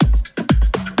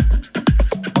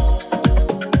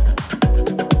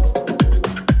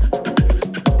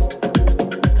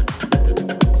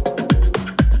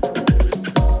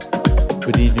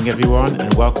evening, everyone,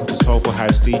 and welcome to Soulful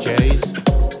House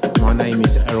DJs. My name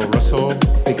is Errol Russell.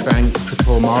 Big thanks to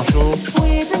Paul Marshall,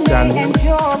 Dan Wood,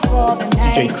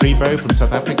 DJ Crebo from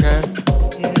South Africa,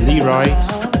 Lee Wright,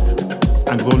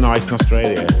 and Will Nice in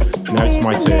Australia. Now it's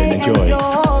my turn.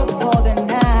 Enjoy.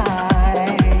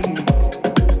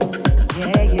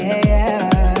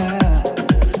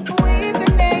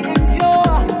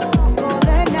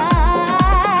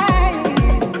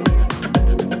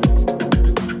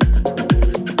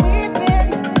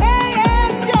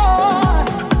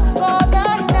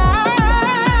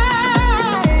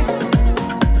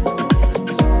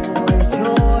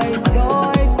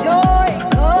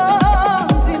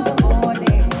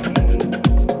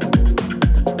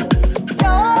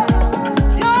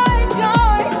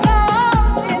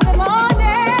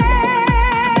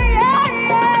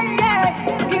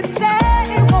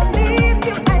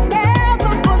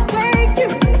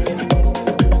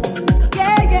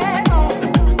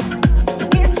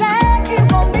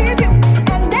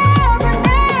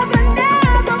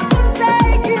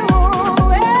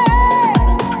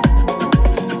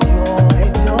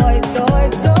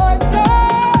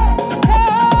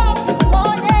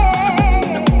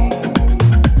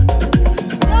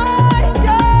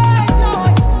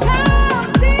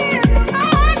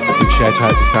 Shout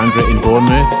out to Sandra in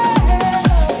Bournemouth.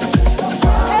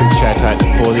 Big shout out to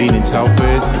Pauline in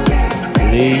Telford.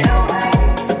 Lee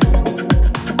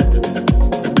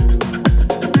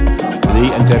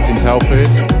and Debs in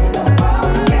Telford.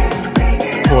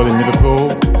 Paul in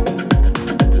Liverpool.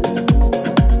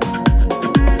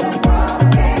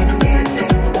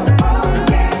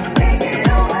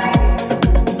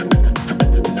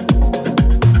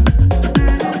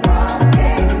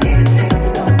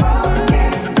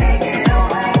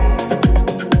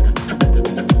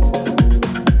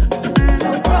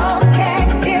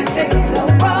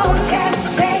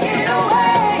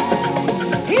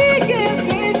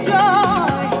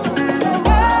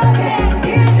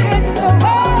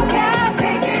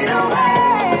 Take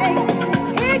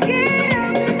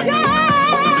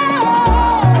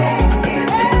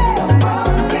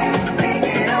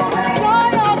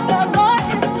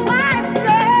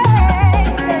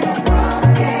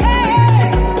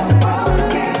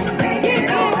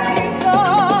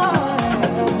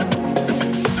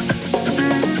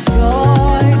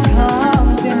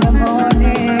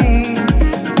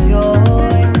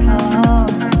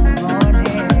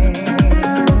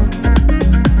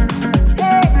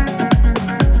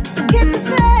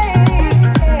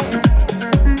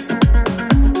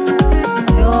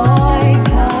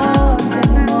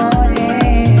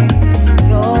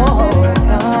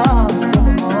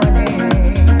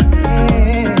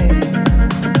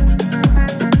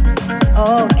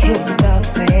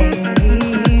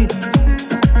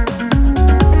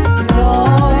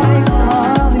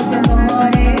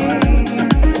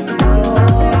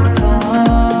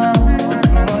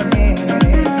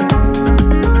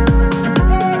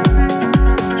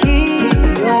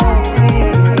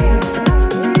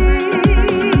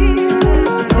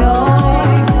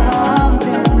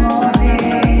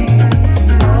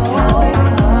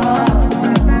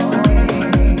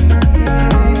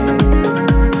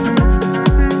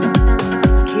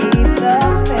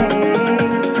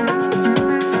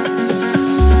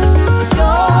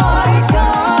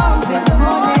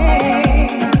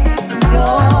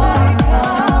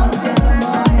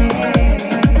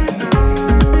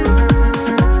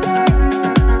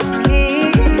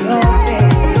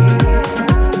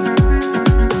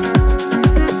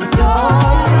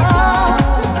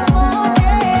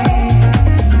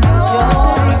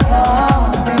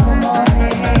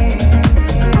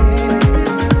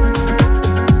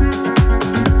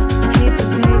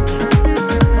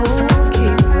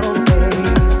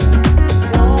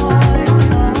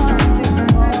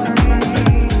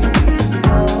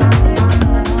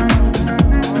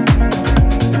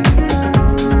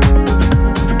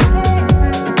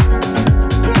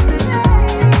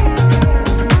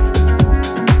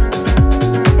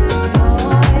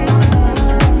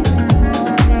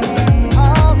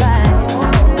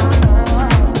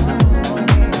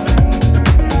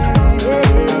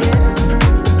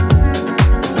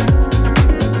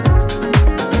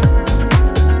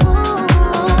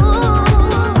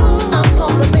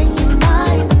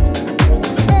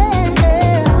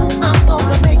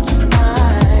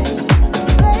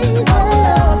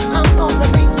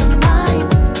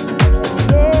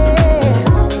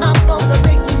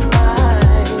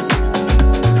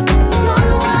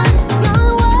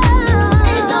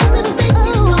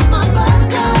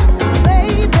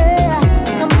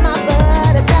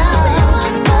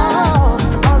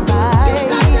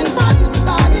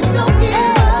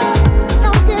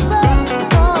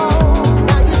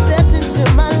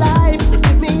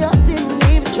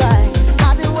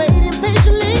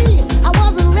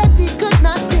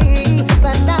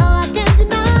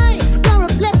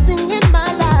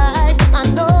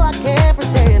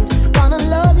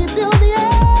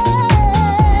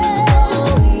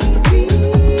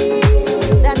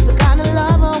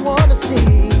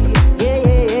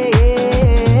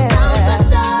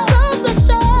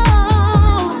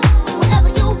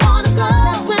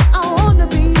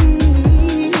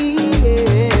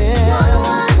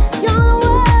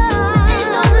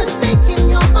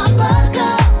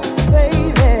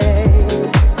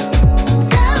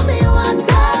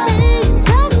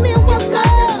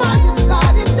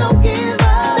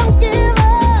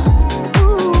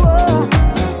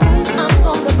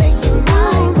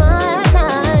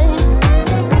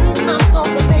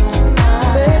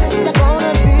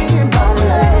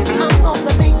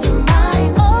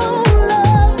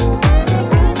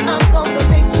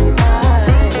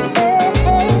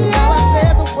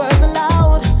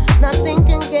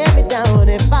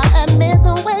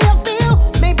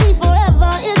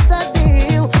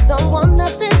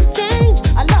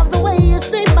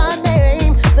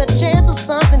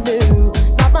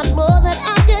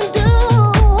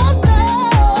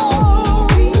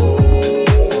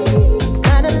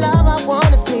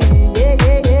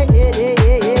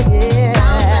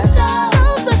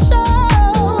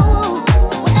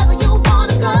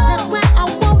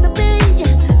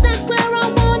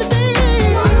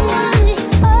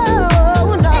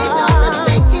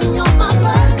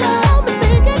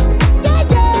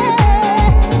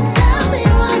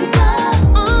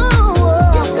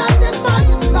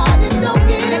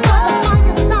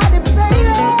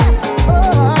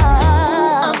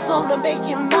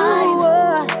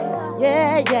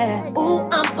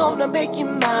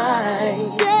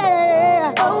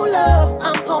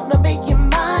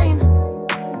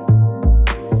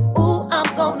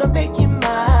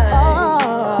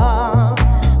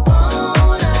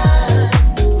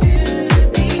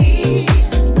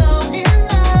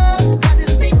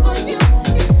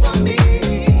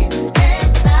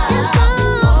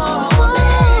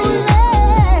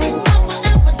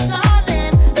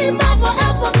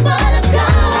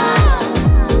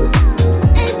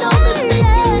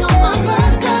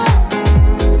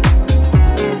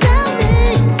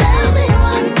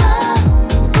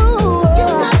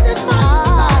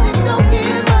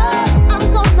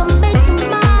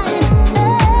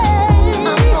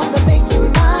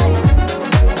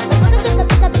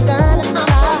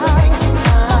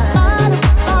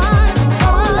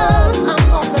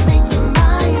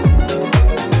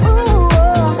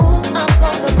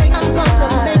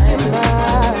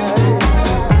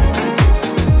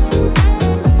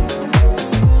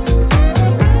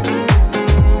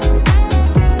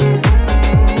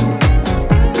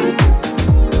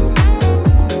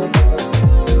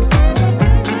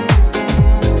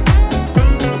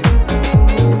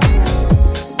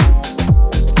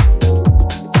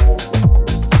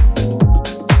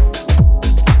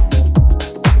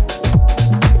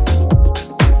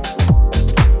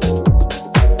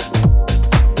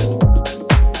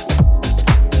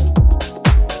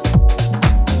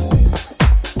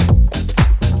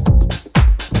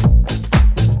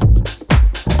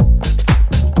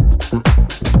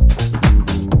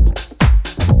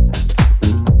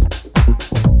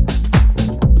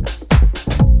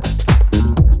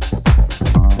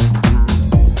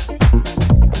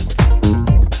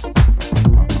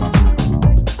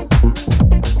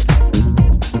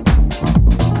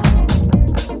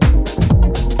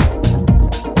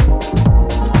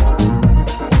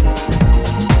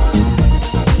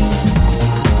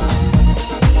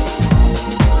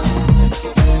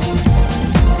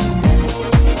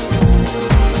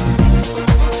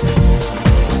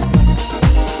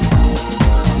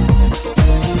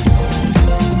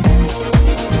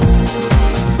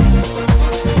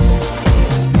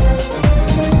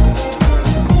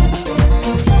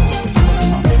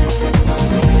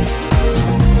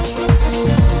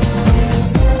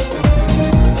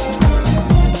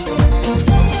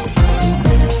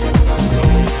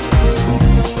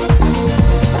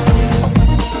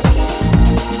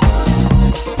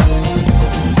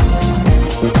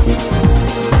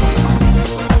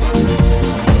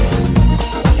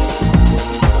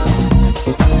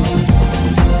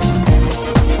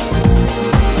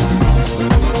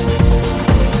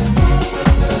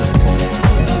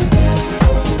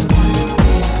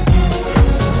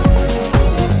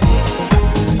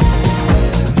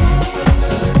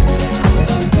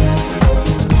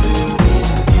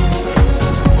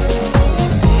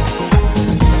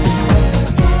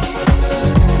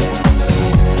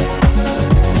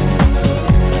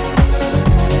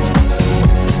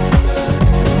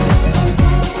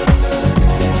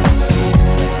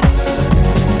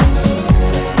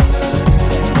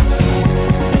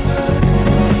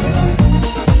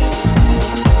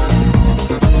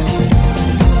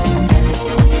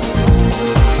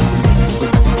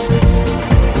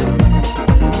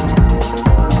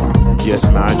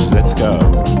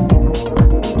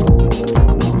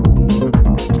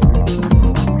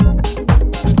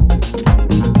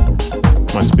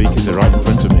my speakers are right in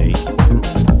front of me,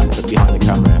 but behind the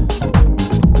camera.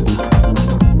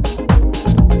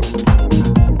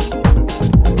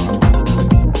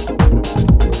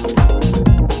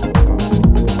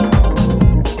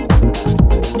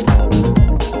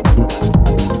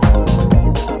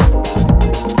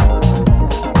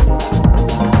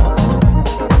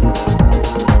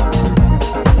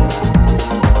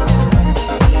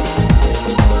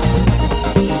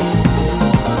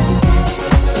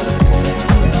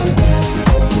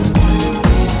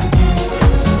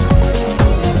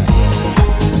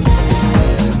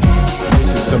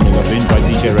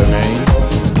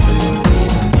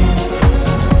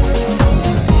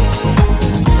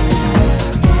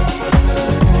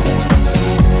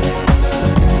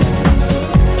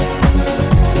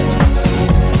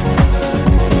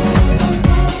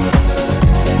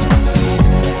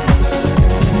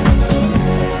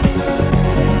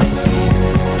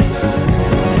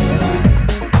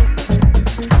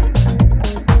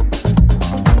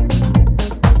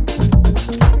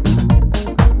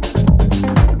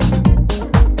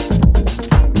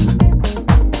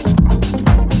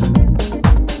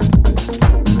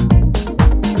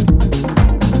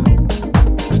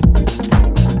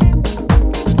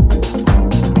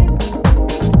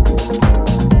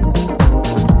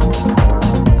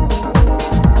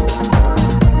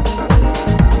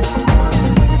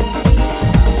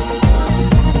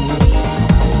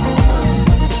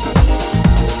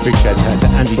 Big shout out to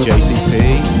Andy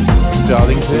JCC,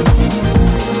 Darlington.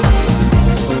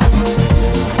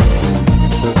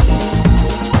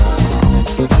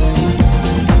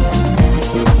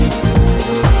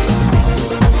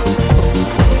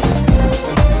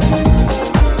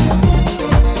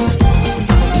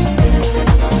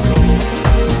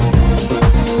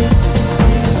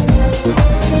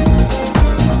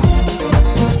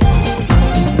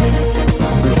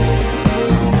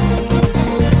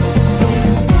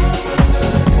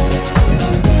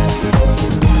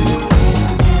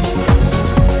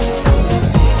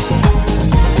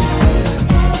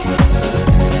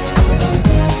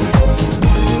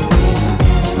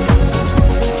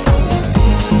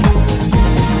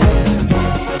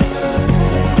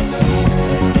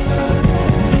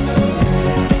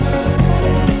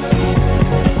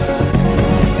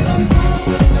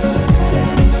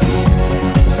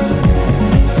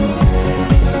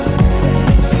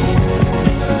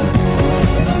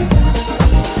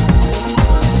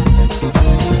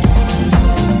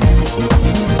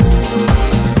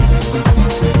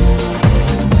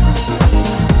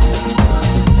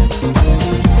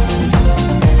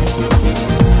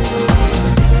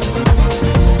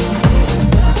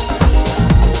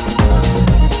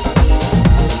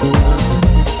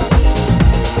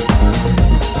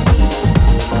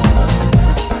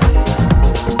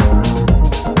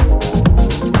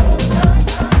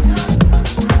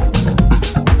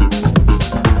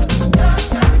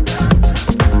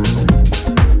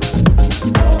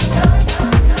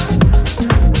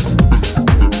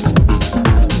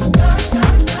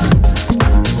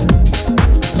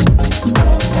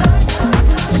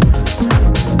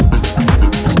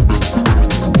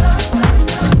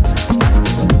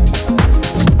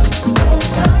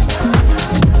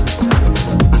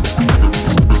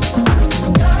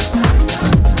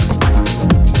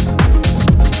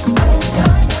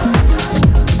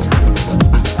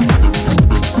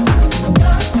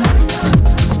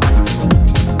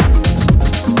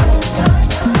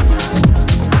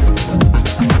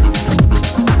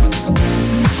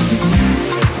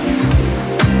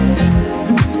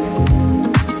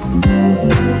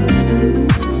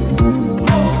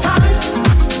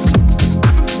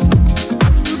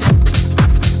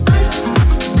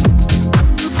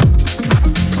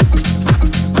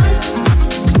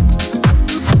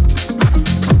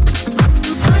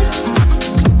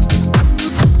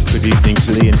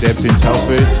 Debs in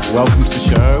Telford, welcome to the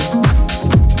show.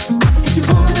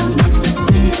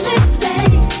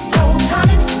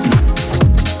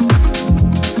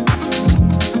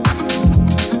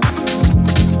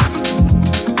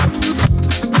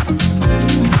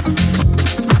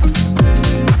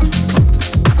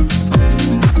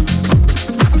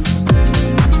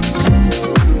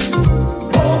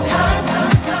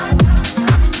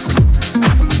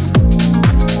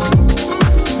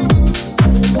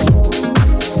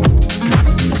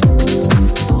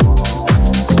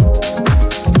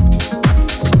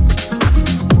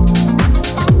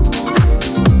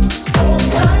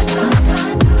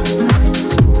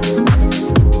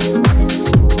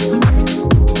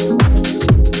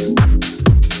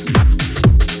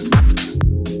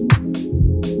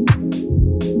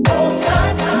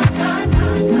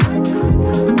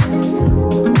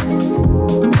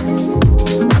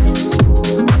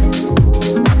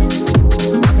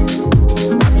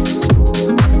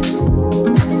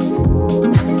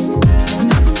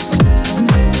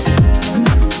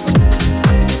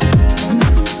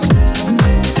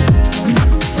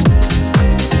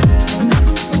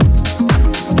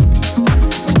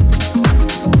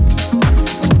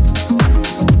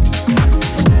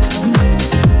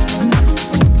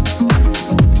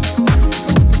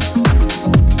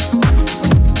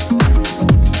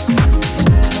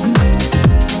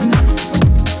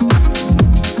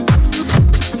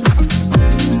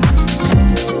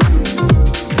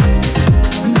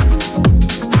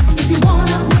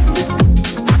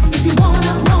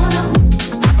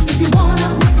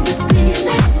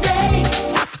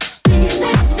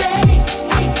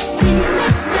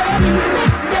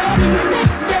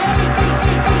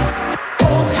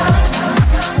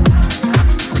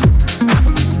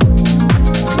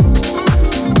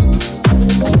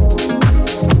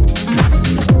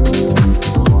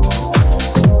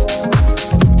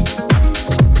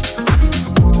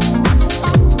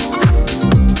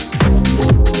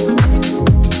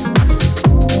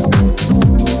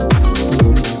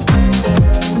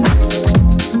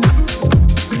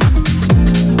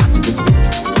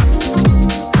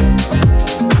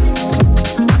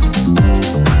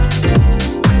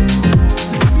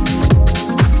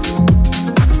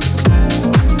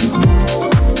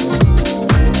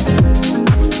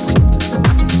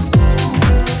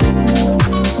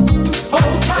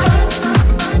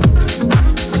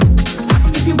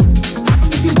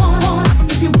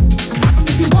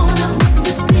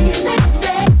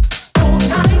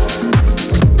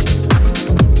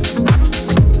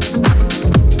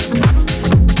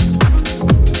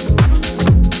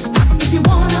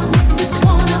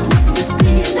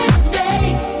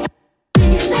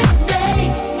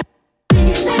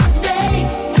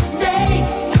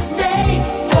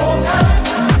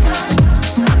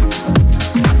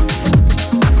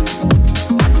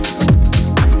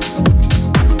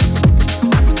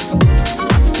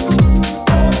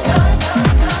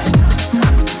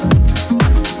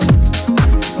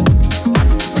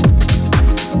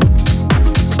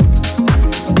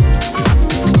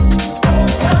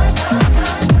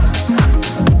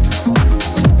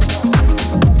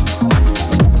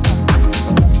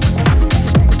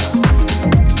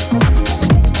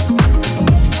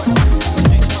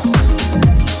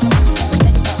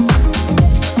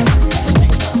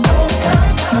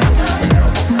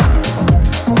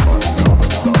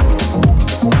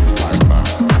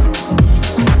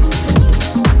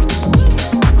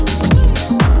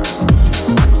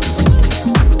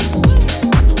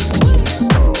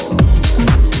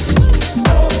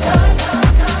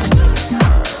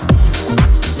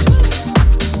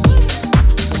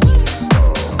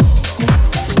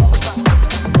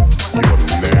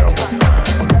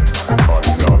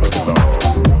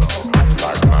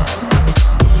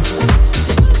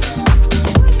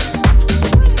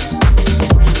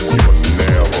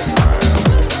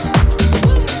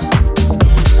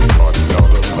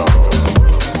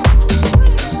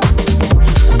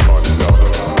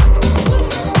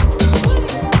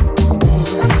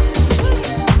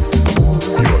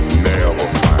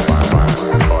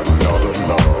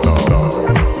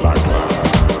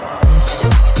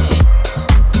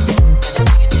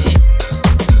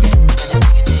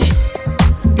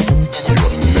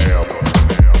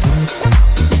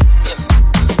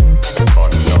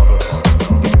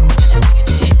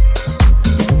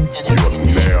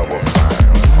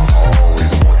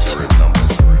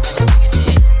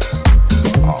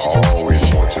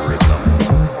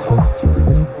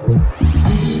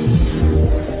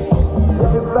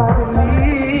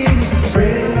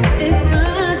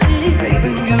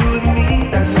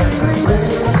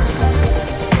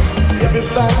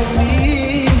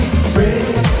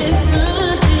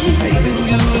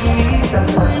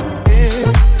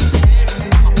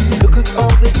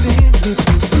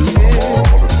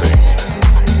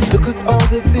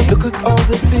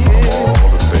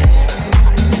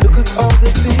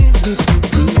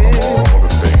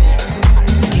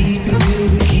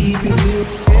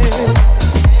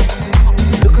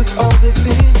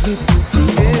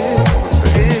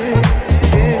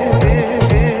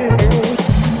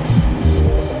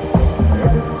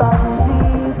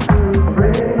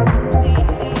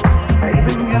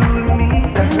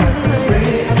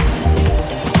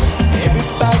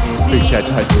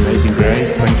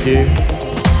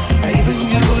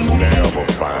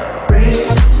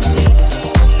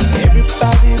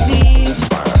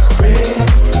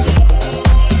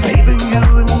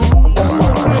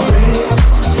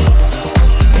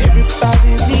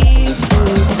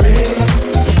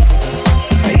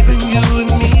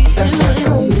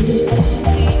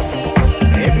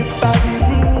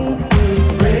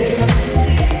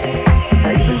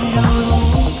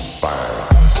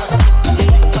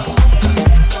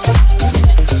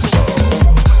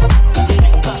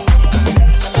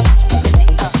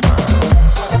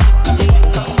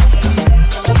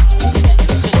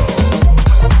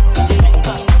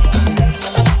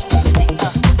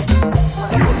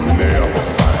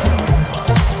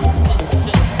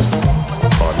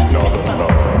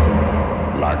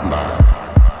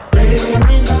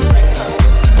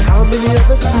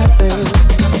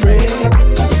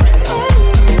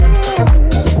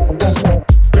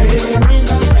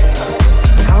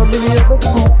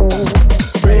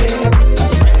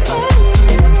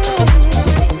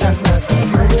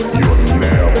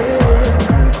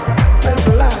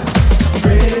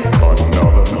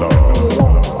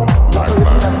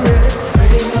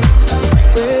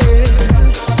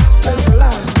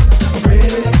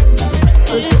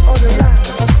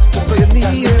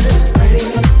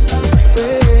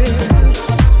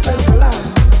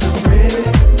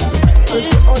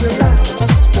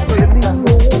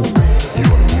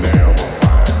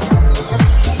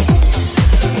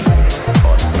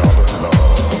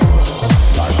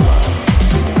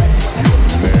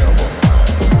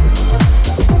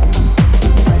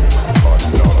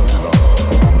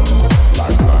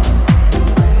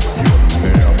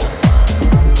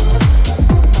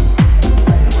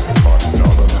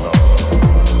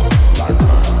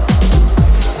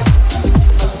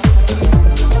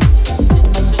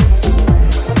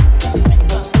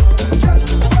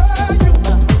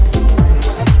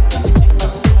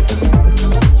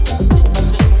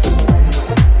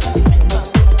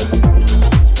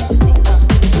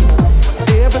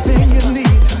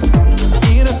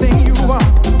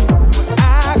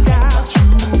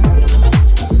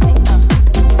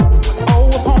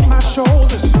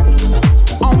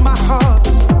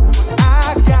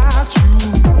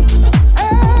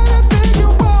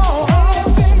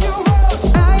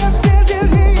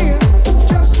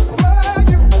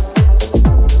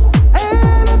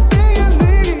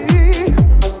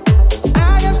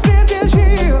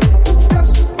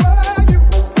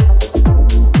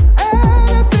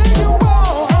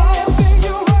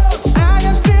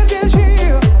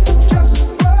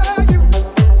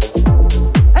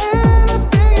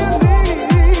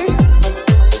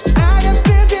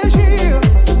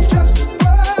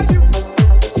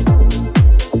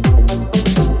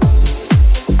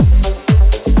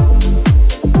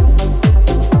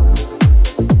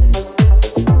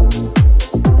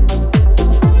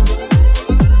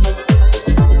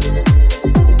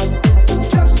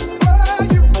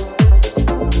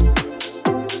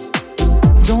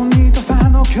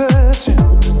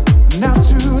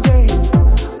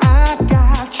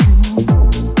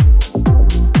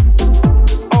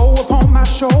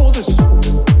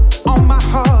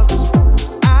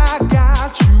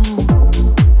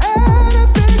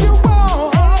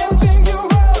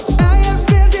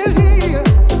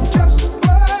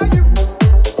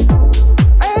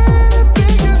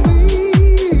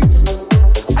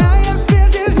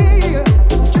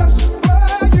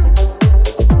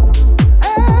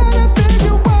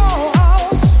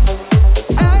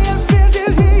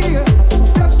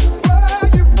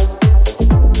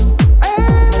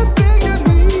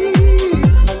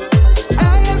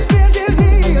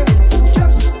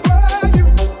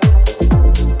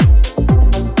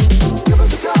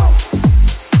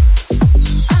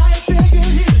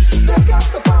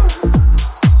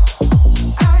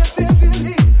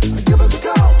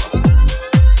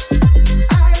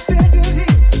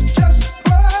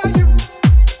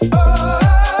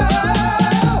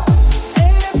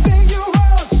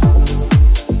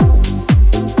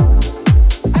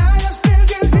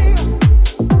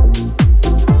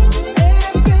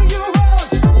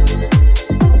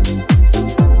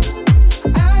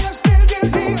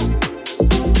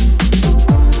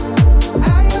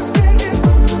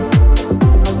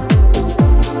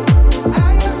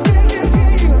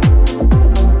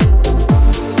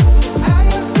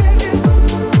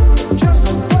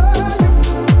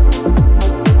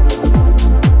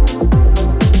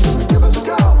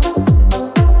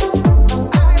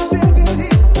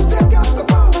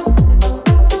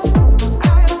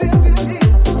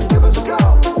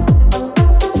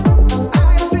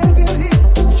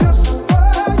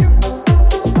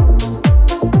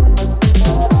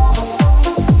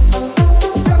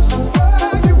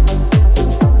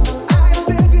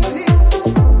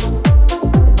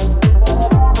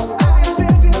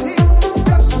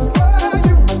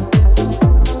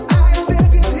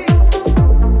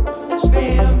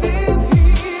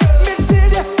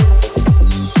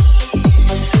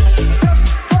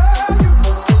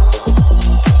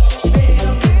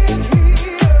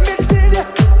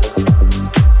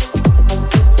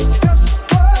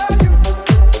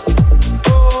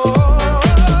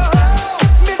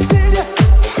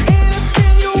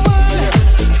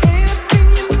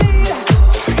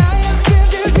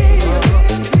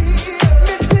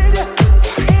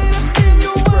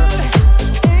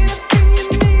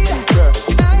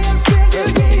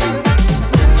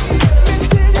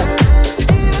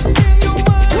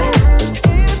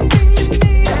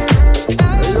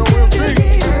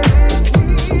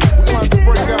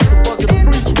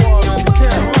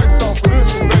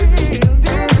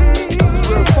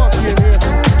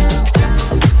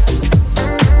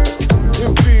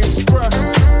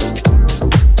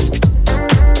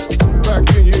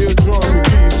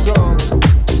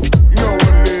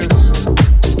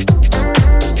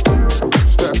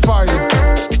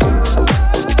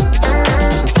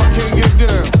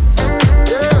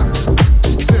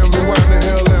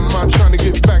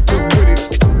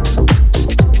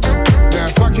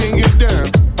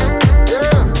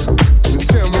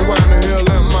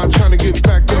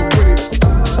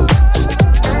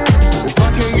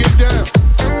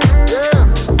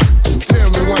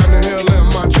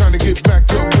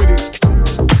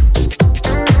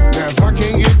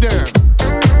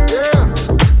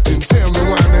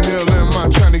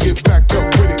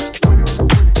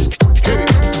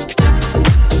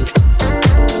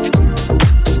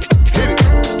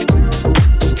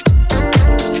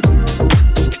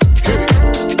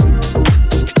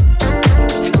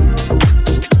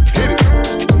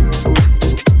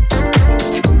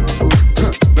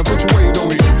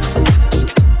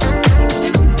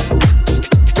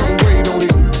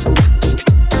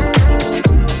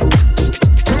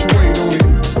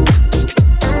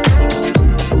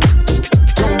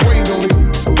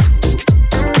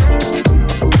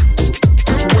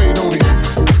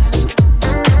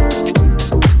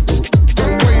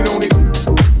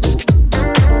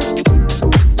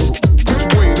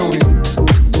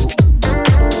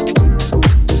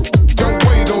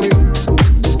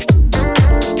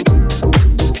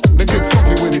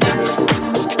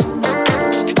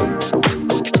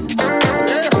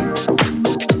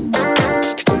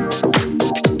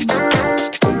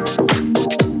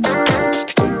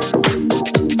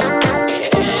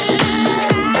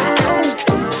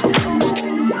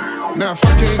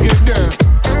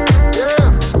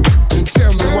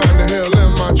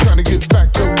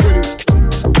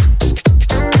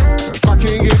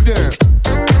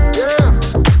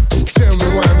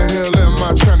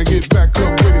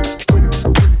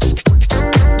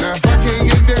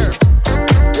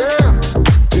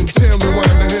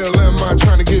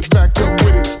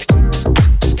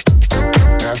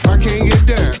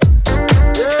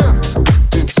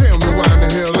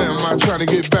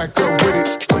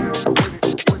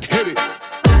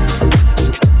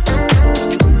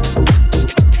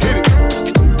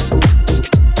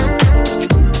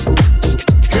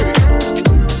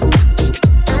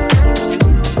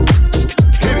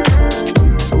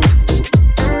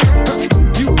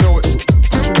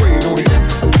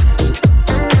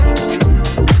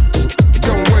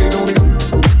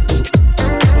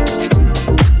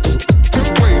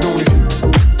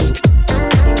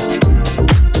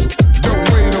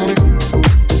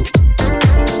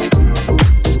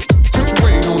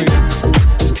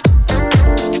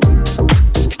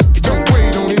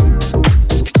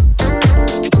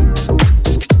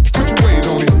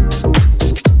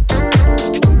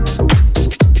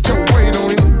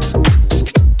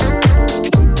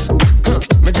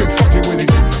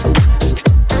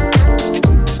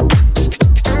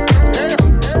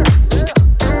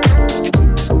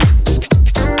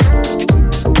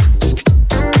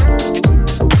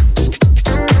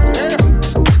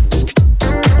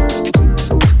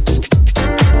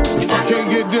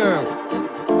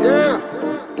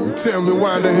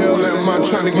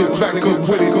 trying to get back up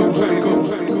with it.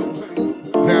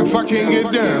 Now if I can't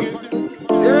get down,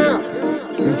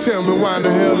 then tell me why the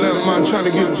hell am I trying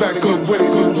to get back up with it.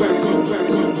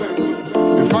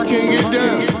 If I can't get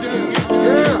down,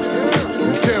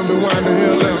 then tell me why the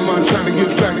hell am I trying to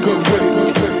get back up with it.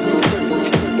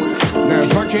 Now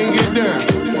if I can't get down,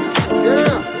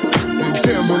 then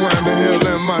tell me why the hell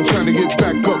am I trying to get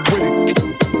back up with it.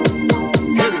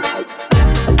 Hit it.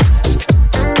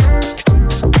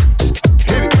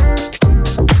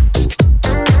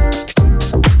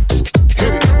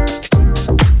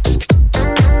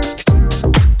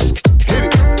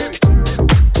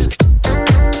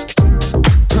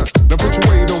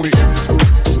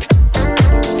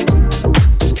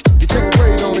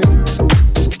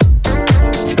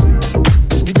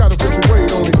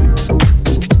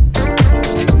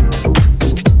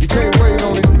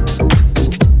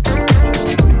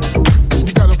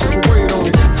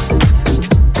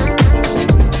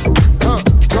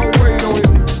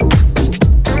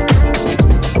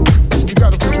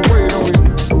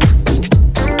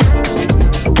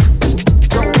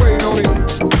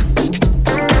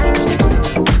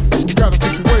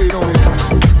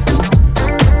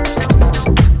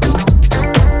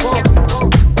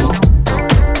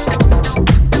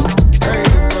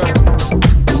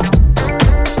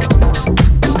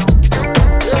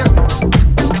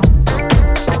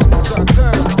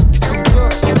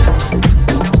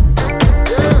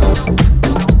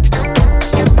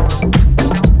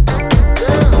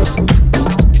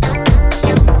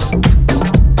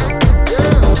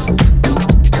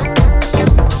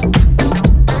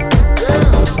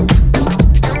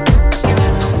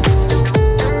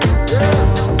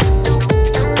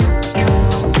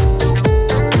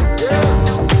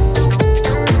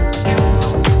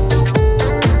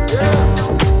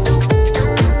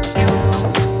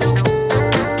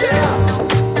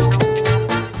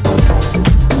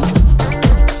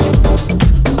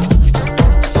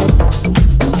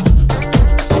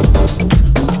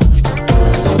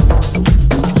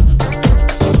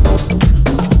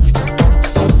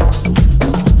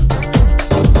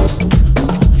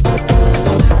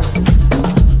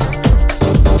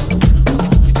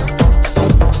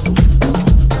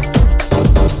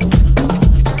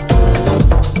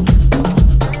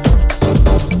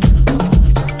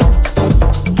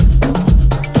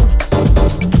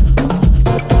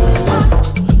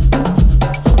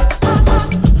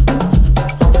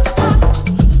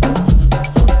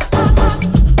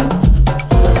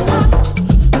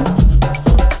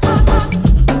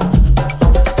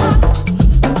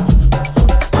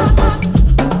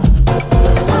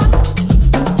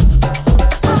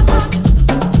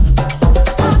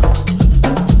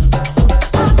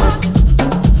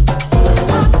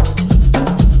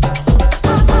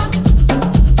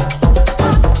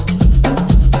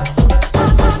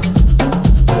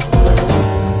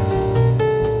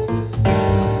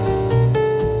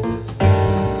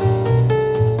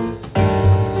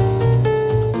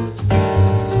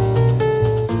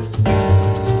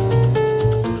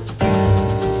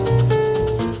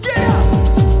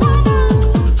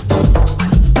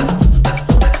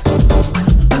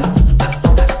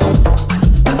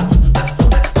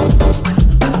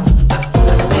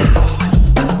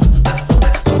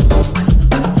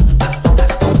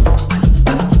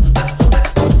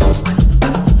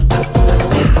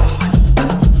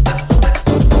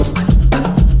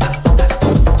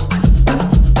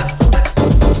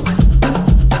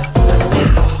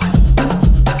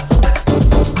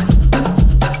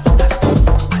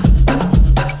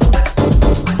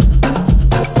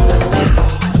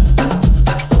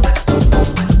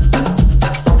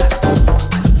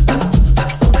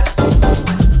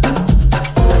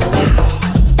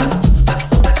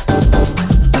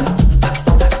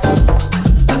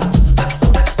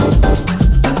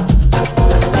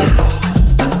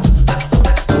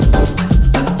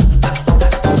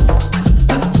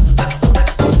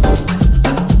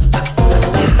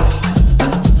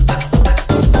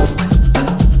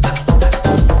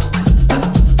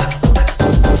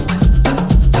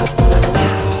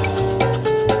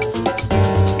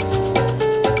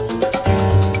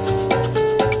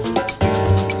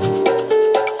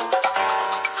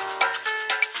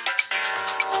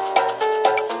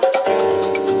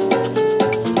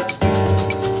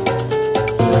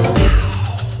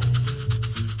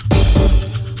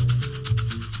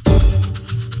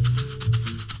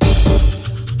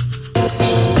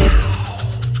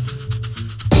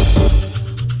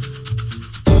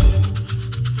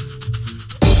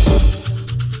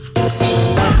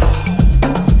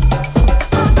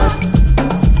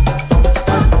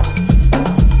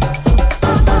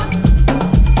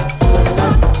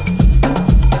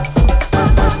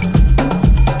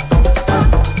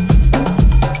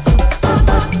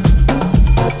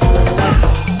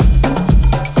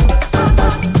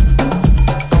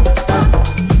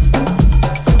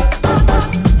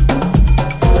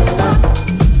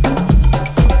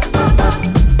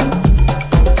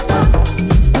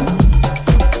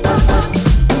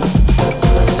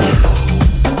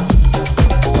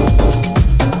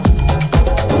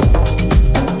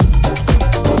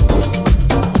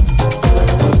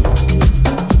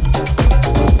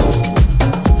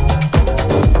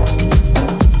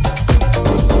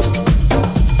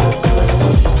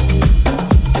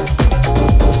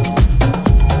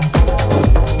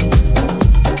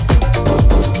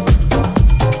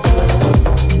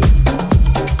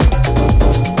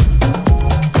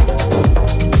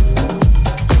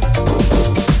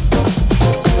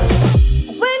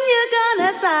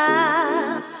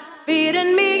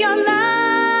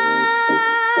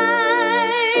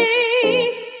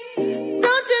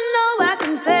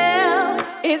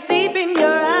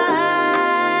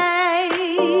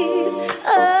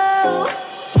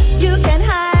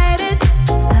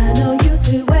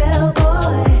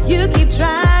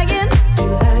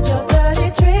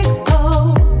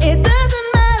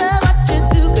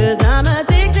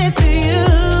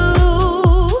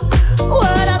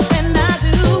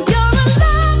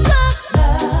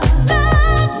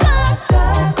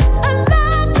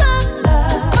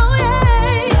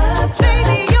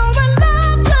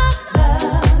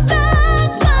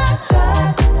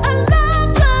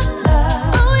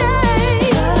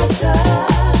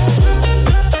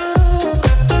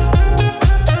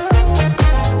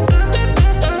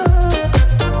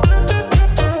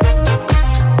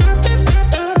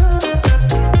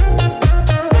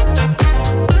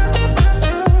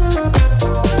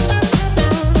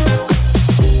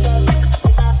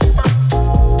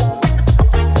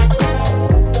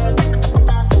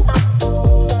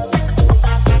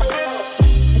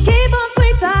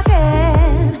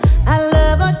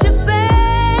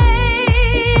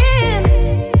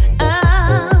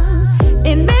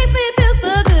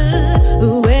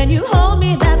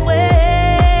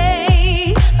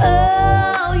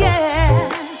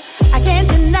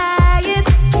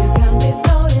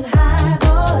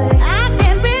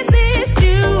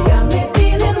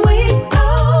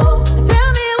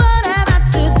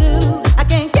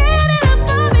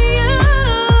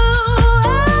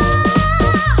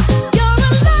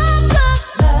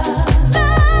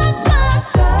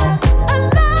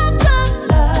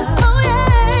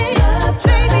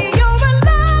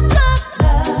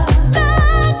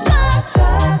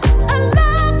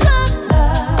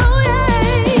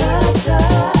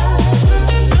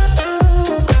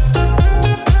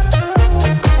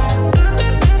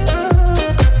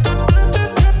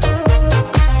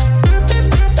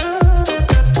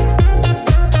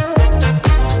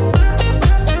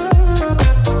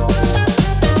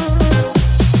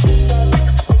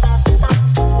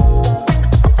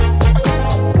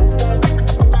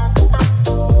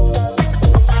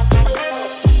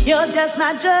 You're just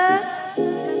my drug,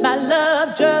 my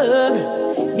love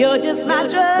drug. You're just my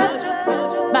drug,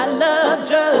 my love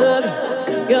drug.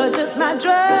 You're just my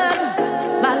drug,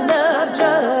 my love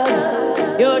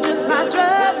drug. You're just my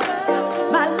drug,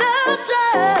 my love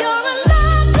drug. You're a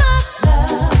love drug,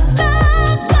 love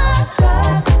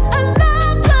drug, a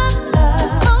love drug.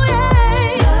 Oh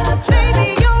yeah, baby,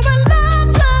 you're a love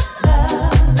drug, love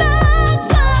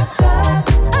drug,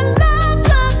 a love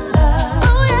drug.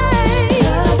 Oh yeah,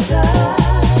 love drug.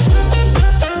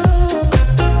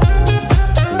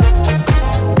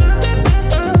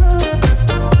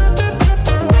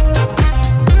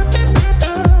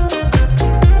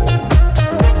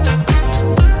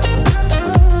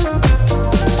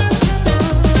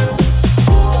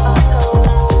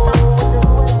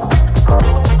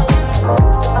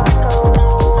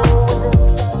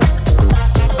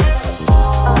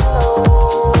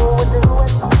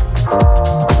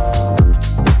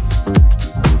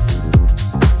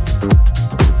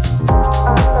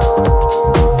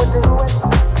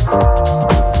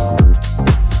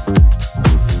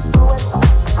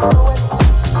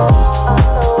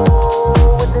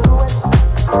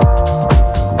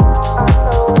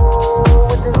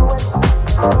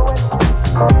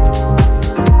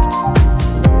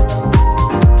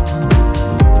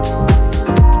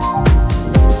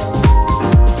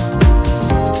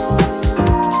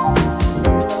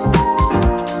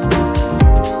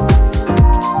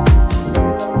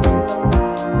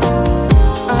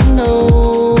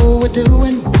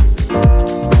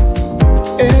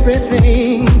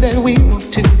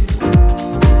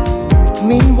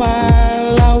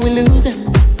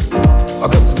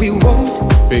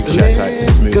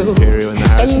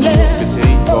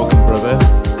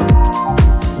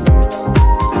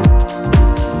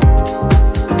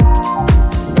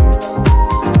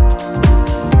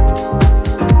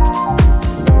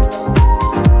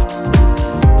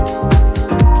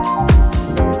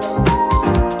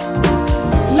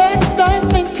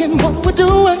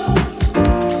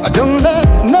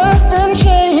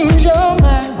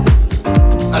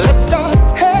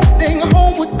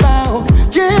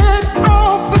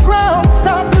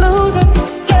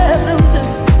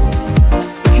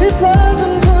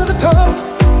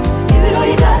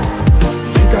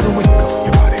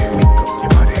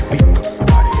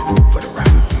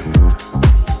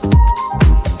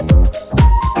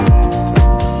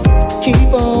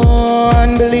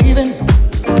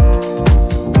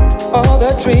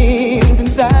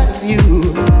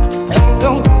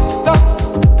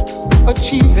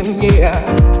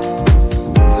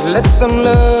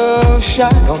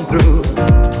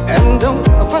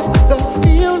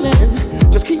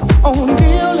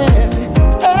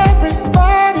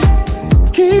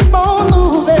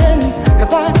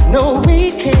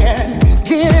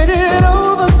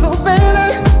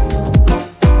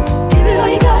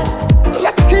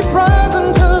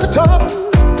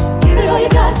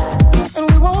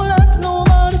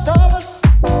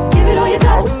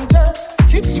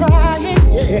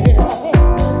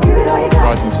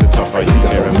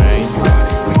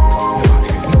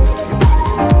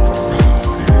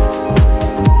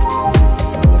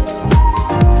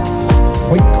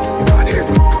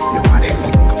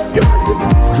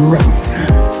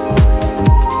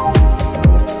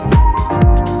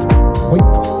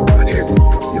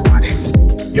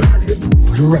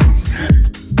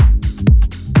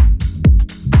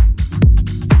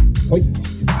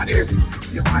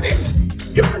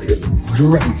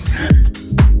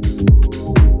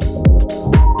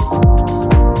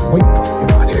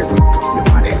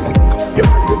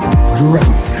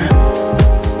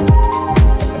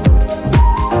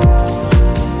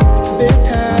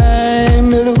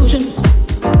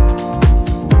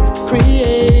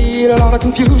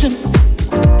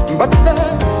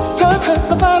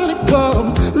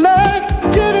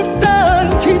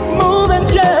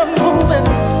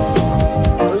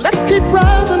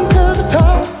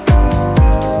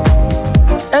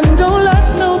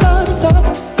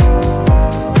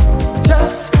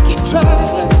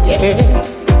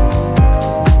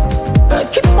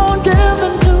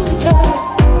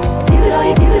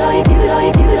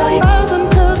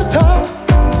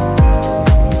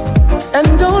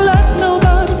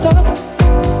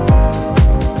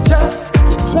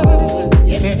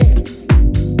 Yeah.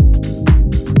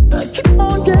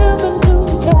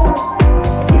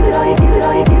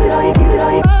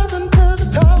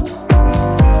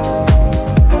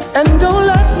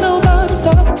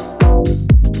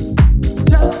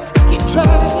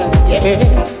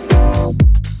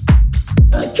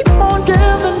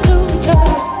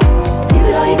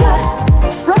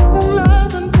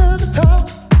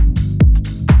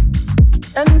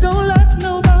 And don't let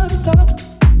nobody stop.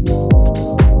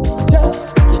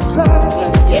 Just keep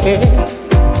trying, yeah.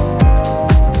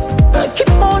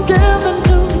 Keep on giving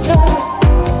to each other.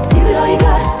 Give it all you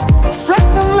got. Spread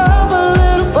some love a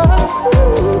little far.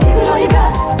 Give it all you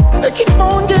got. Keep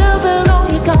on giving all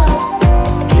you got.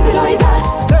 Give it all you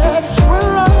got. Said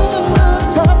we're on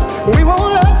the top. We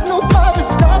won't let nobody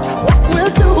stop what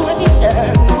we're doing,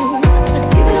 yeah.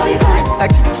 Give it all you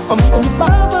got. From the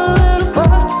Bible a little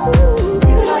far.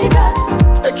 Give it all you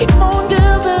got. Keep on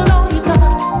giving all you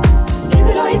got. Give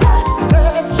it all you got.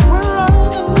 Said we're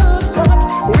on the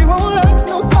top. We won't let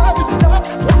nobody stop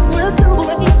what we're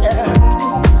doing, yeah.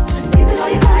 Give it all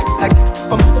you got.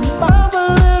 From the Bible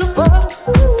a little far.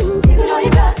 Give it all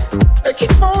you got.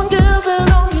 Keep on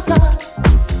giving all you got.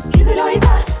 Give it all you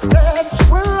got. Said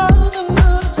we're on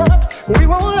the top. We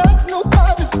won't let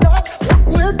nobody stop what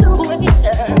we're doing,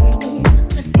 yeah.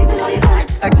 Give it all you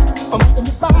got. From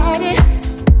the body.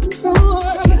 Ooh,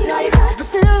 Give it all you got. the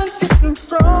feeling's getting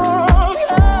strong,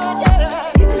 yeah,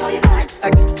 yeah. Give it all you got.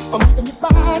 From the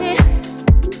body.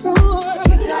 Ooh,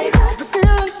 Give it all you got. the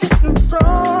feeling's getting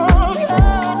strong,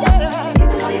 yeah, yeah. Give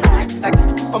it all you got.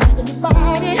 From the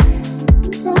body.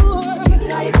 Ooh, Give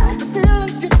it all you got. the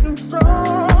feeling's getting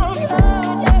strong,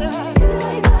 yeah, yeah. Give it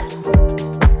all you got.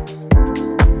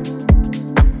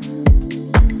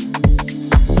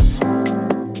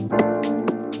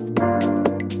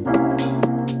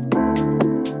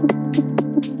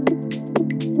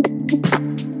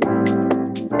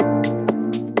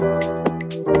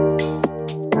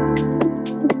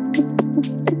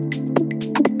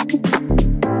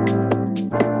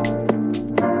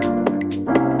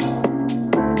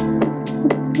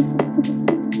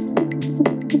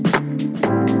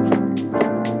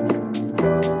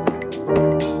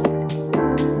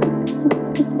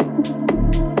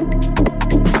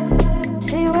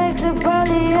 She wakes up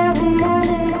early every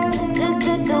morning just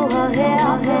to do her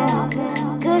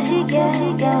hair. Cause she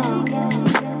can't go.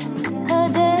 Her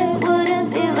day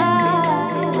wouldn't be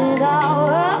right without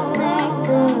her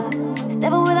makeup. It's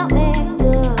never without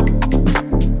makeup.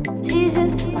 She's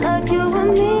just like you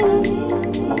and me,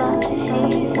 but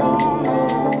she's on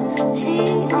us.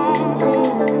 She's on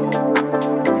us.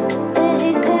 And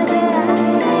she stares at us,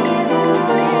 saying,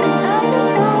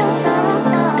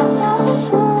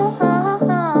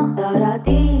 la da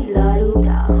dee la doo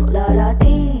dow, la da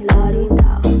dee la doo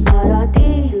dow, la da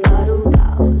dee la doo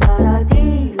dow, la da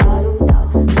dee la doo dow,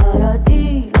 la da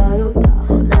dee la doo dow,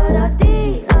 la da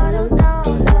dee la doo dow,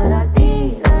 la da dee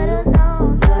la doo dow,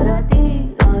 la da dee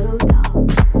la doo dow.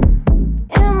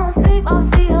 In my sleep, I'll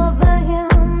see her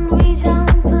begging, reach out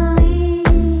and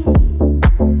plead.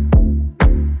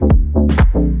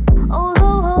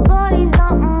 Although her body's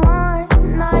not mine,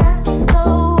 I ask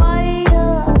her why,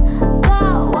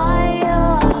 God, why?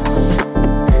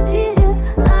 She's just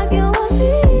like you and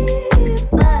me,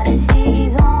 but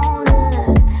she's on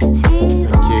us.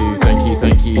 She's on us.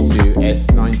 Thank you to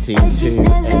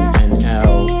S192NL.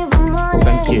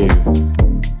 Thank you.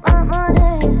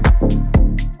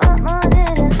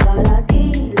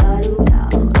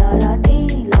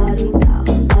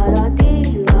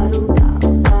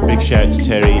 Big shout to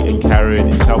Terry and Karen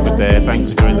in Telford there.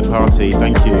 Thanks for joining the party.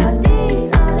 Thank you.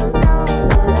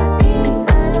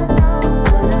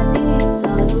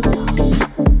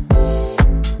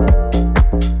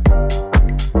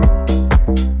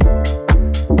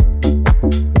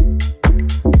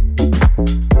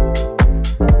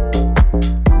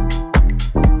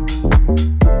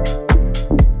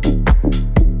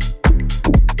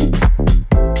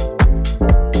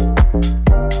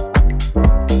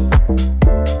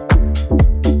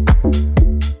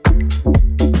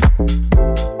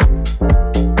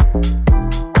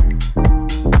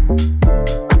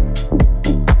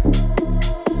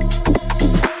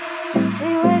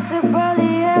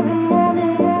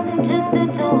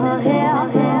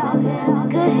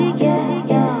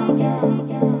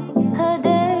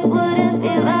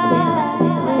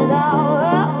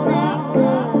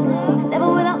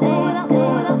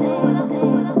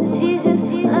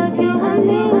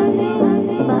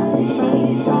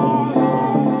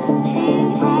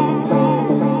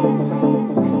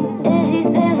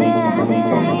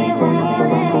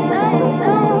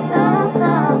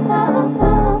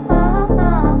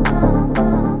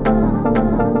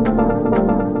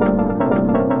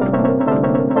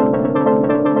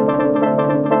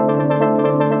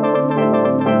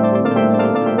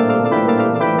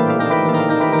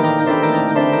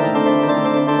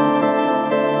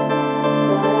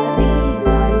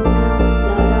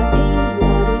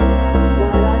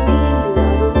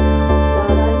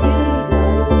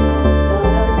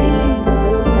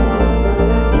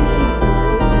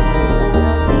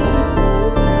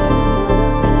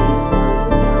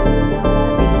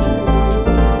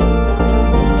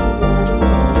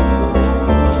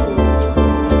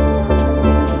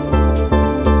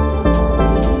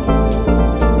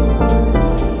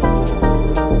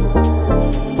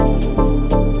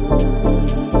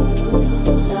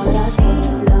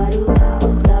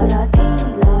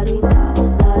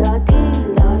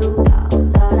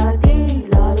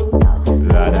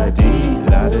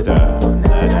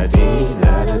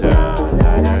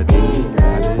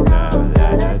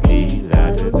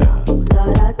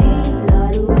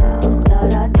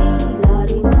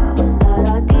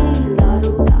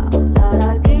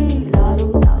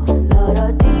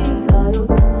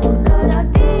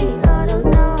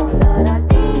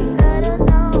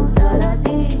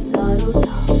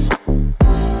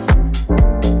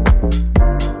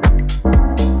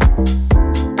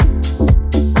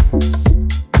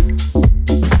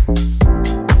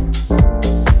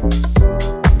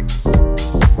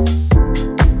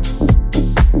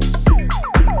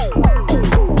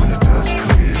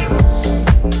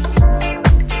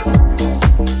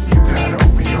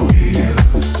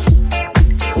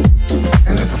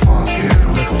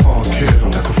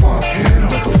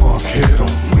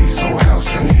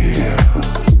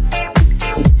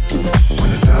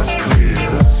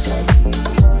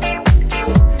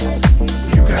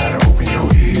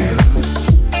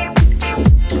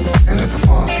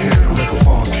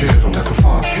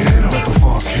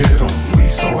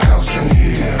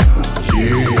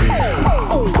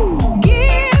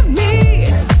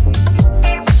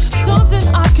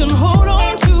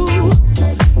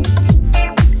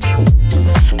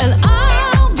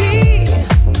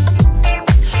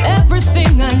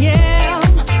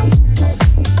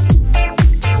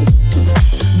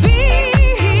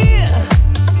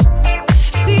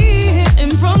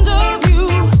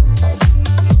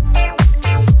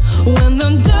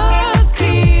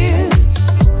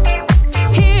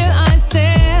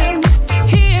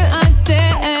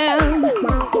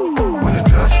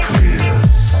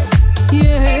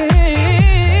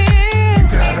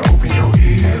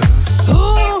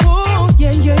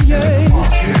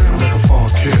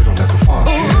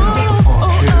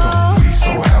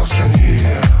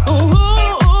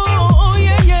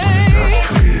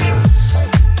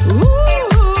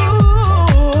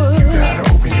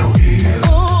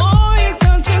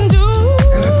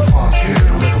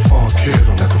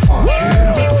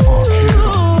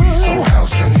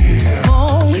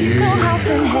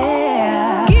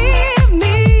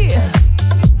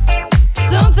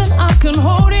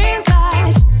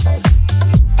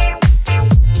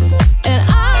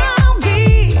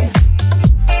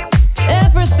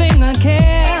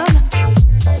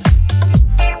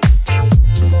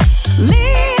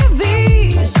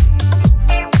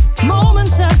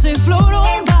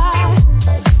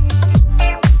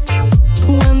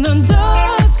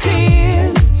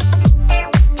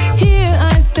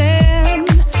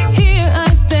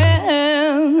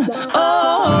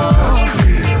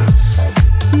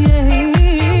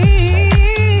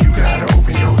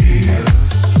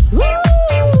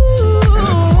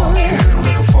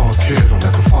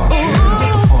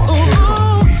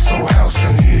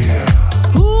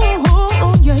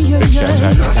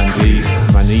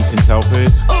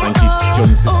 Thank you,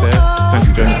 Johnny Sister. Thank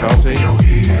you, Johnny Party.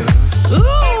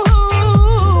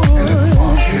 And let the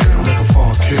funk hit 'em, let the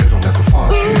funk hit 'em, let the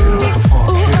funk hit 'em, let the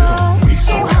funk hit 'em. We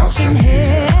so house in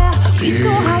here. We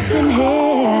so house in here.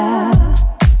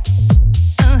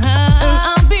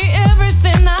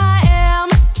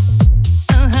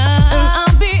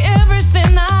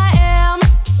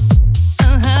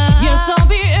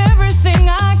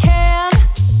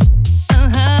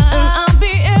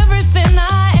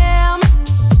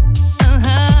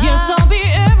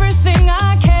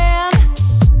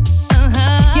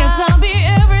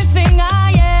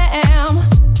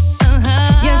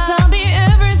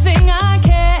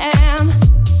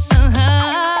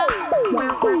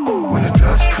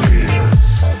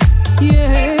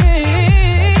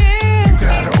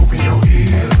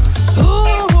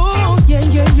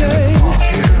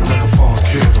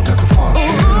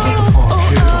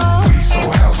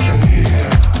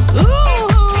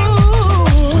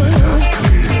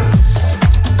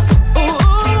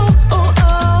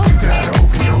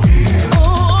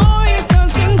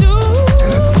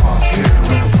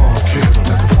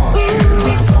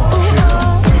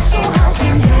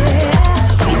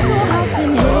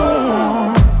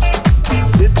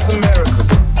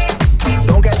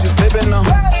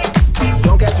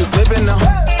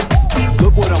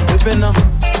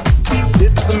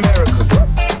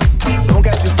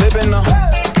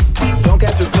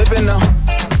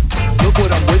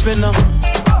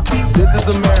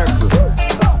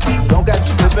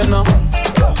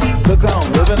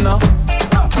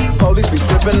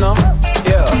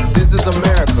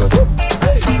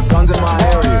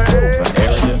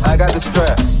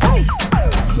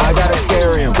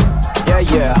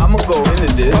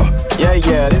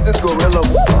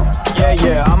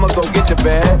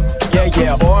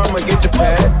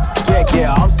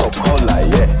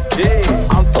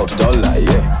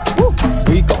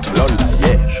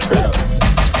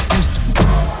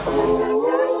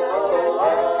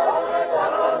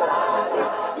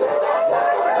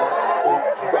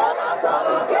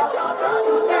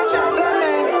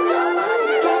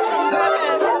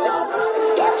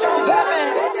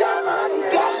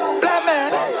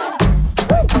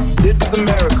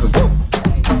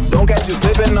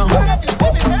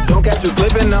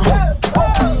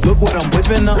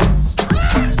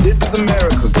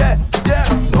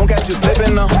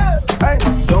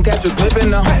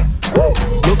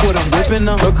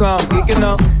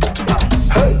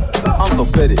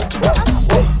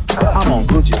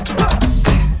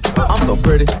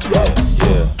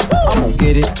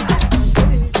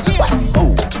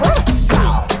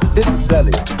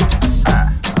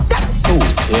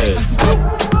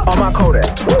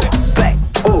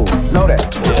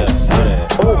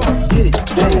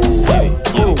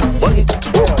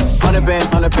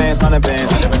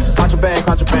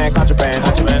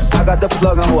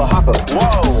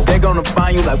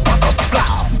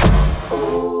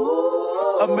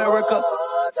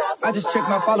 I just checked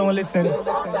my follow and listen. You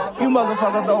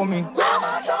motherfuckers owe me.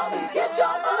 Grandma told me, get your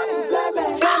money, black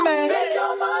man. Black man, get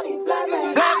your money, black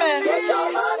man. Black man, get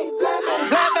your money, black man.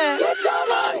 Black man, get your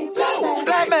money, black man.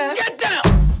 Black man, get down.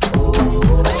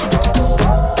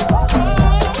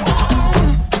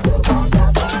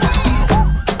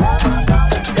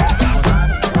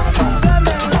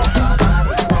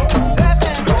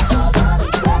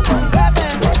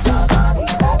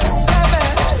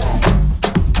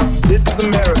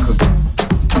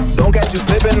 You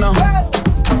slipping now.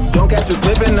 Don't catch you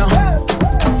slipping now.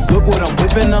 Look what I'm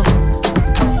whipping now.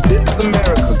 This is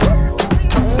America.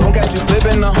 Don't catch you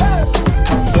slipping now.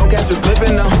 Don't catch you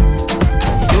slipping now.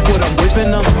 Look what I'm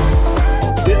whipping now.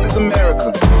 This is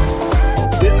America.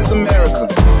 This is America.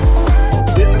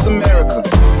 This is America.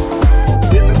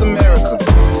 This is America.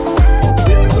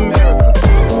 This is America.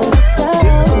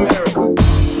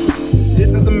 This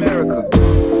is America.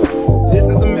 This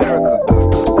is America.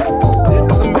 This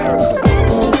is America.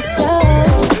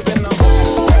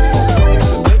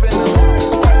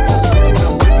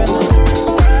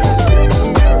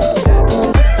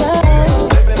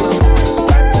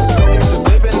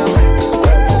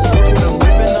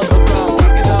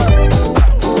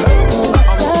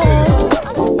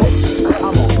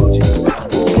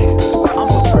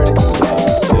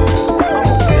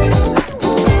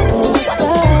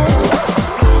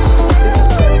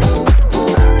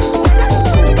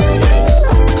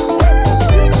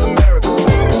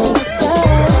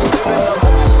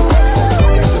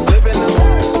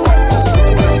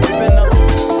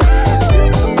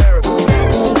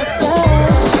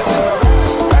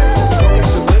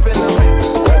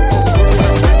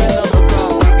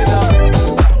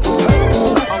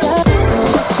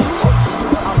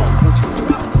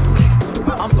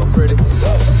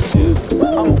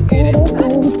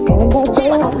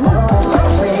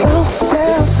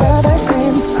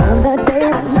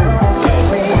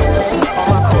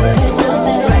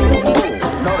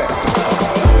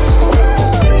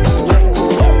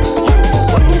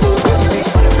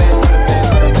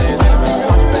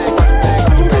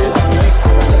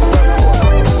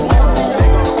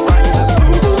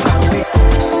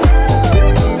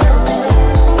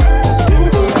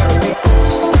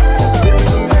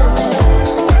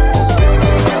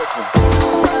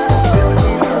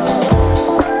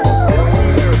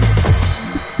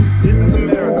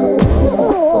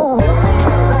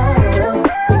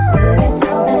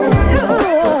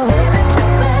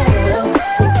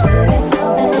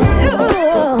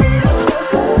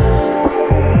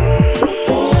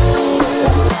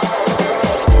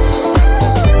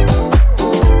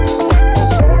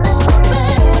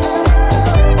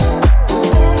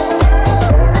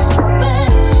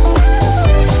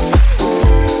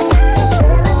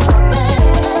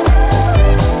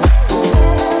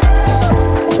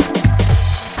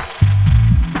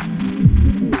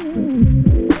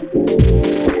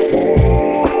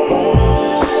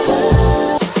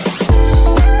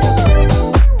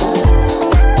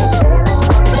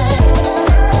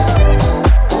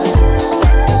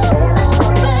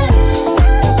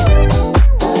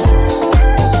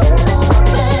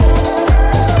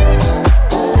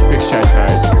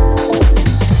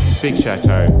 big shout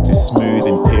out to Smooth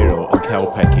Imperial and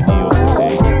Kelpec in New York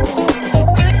City.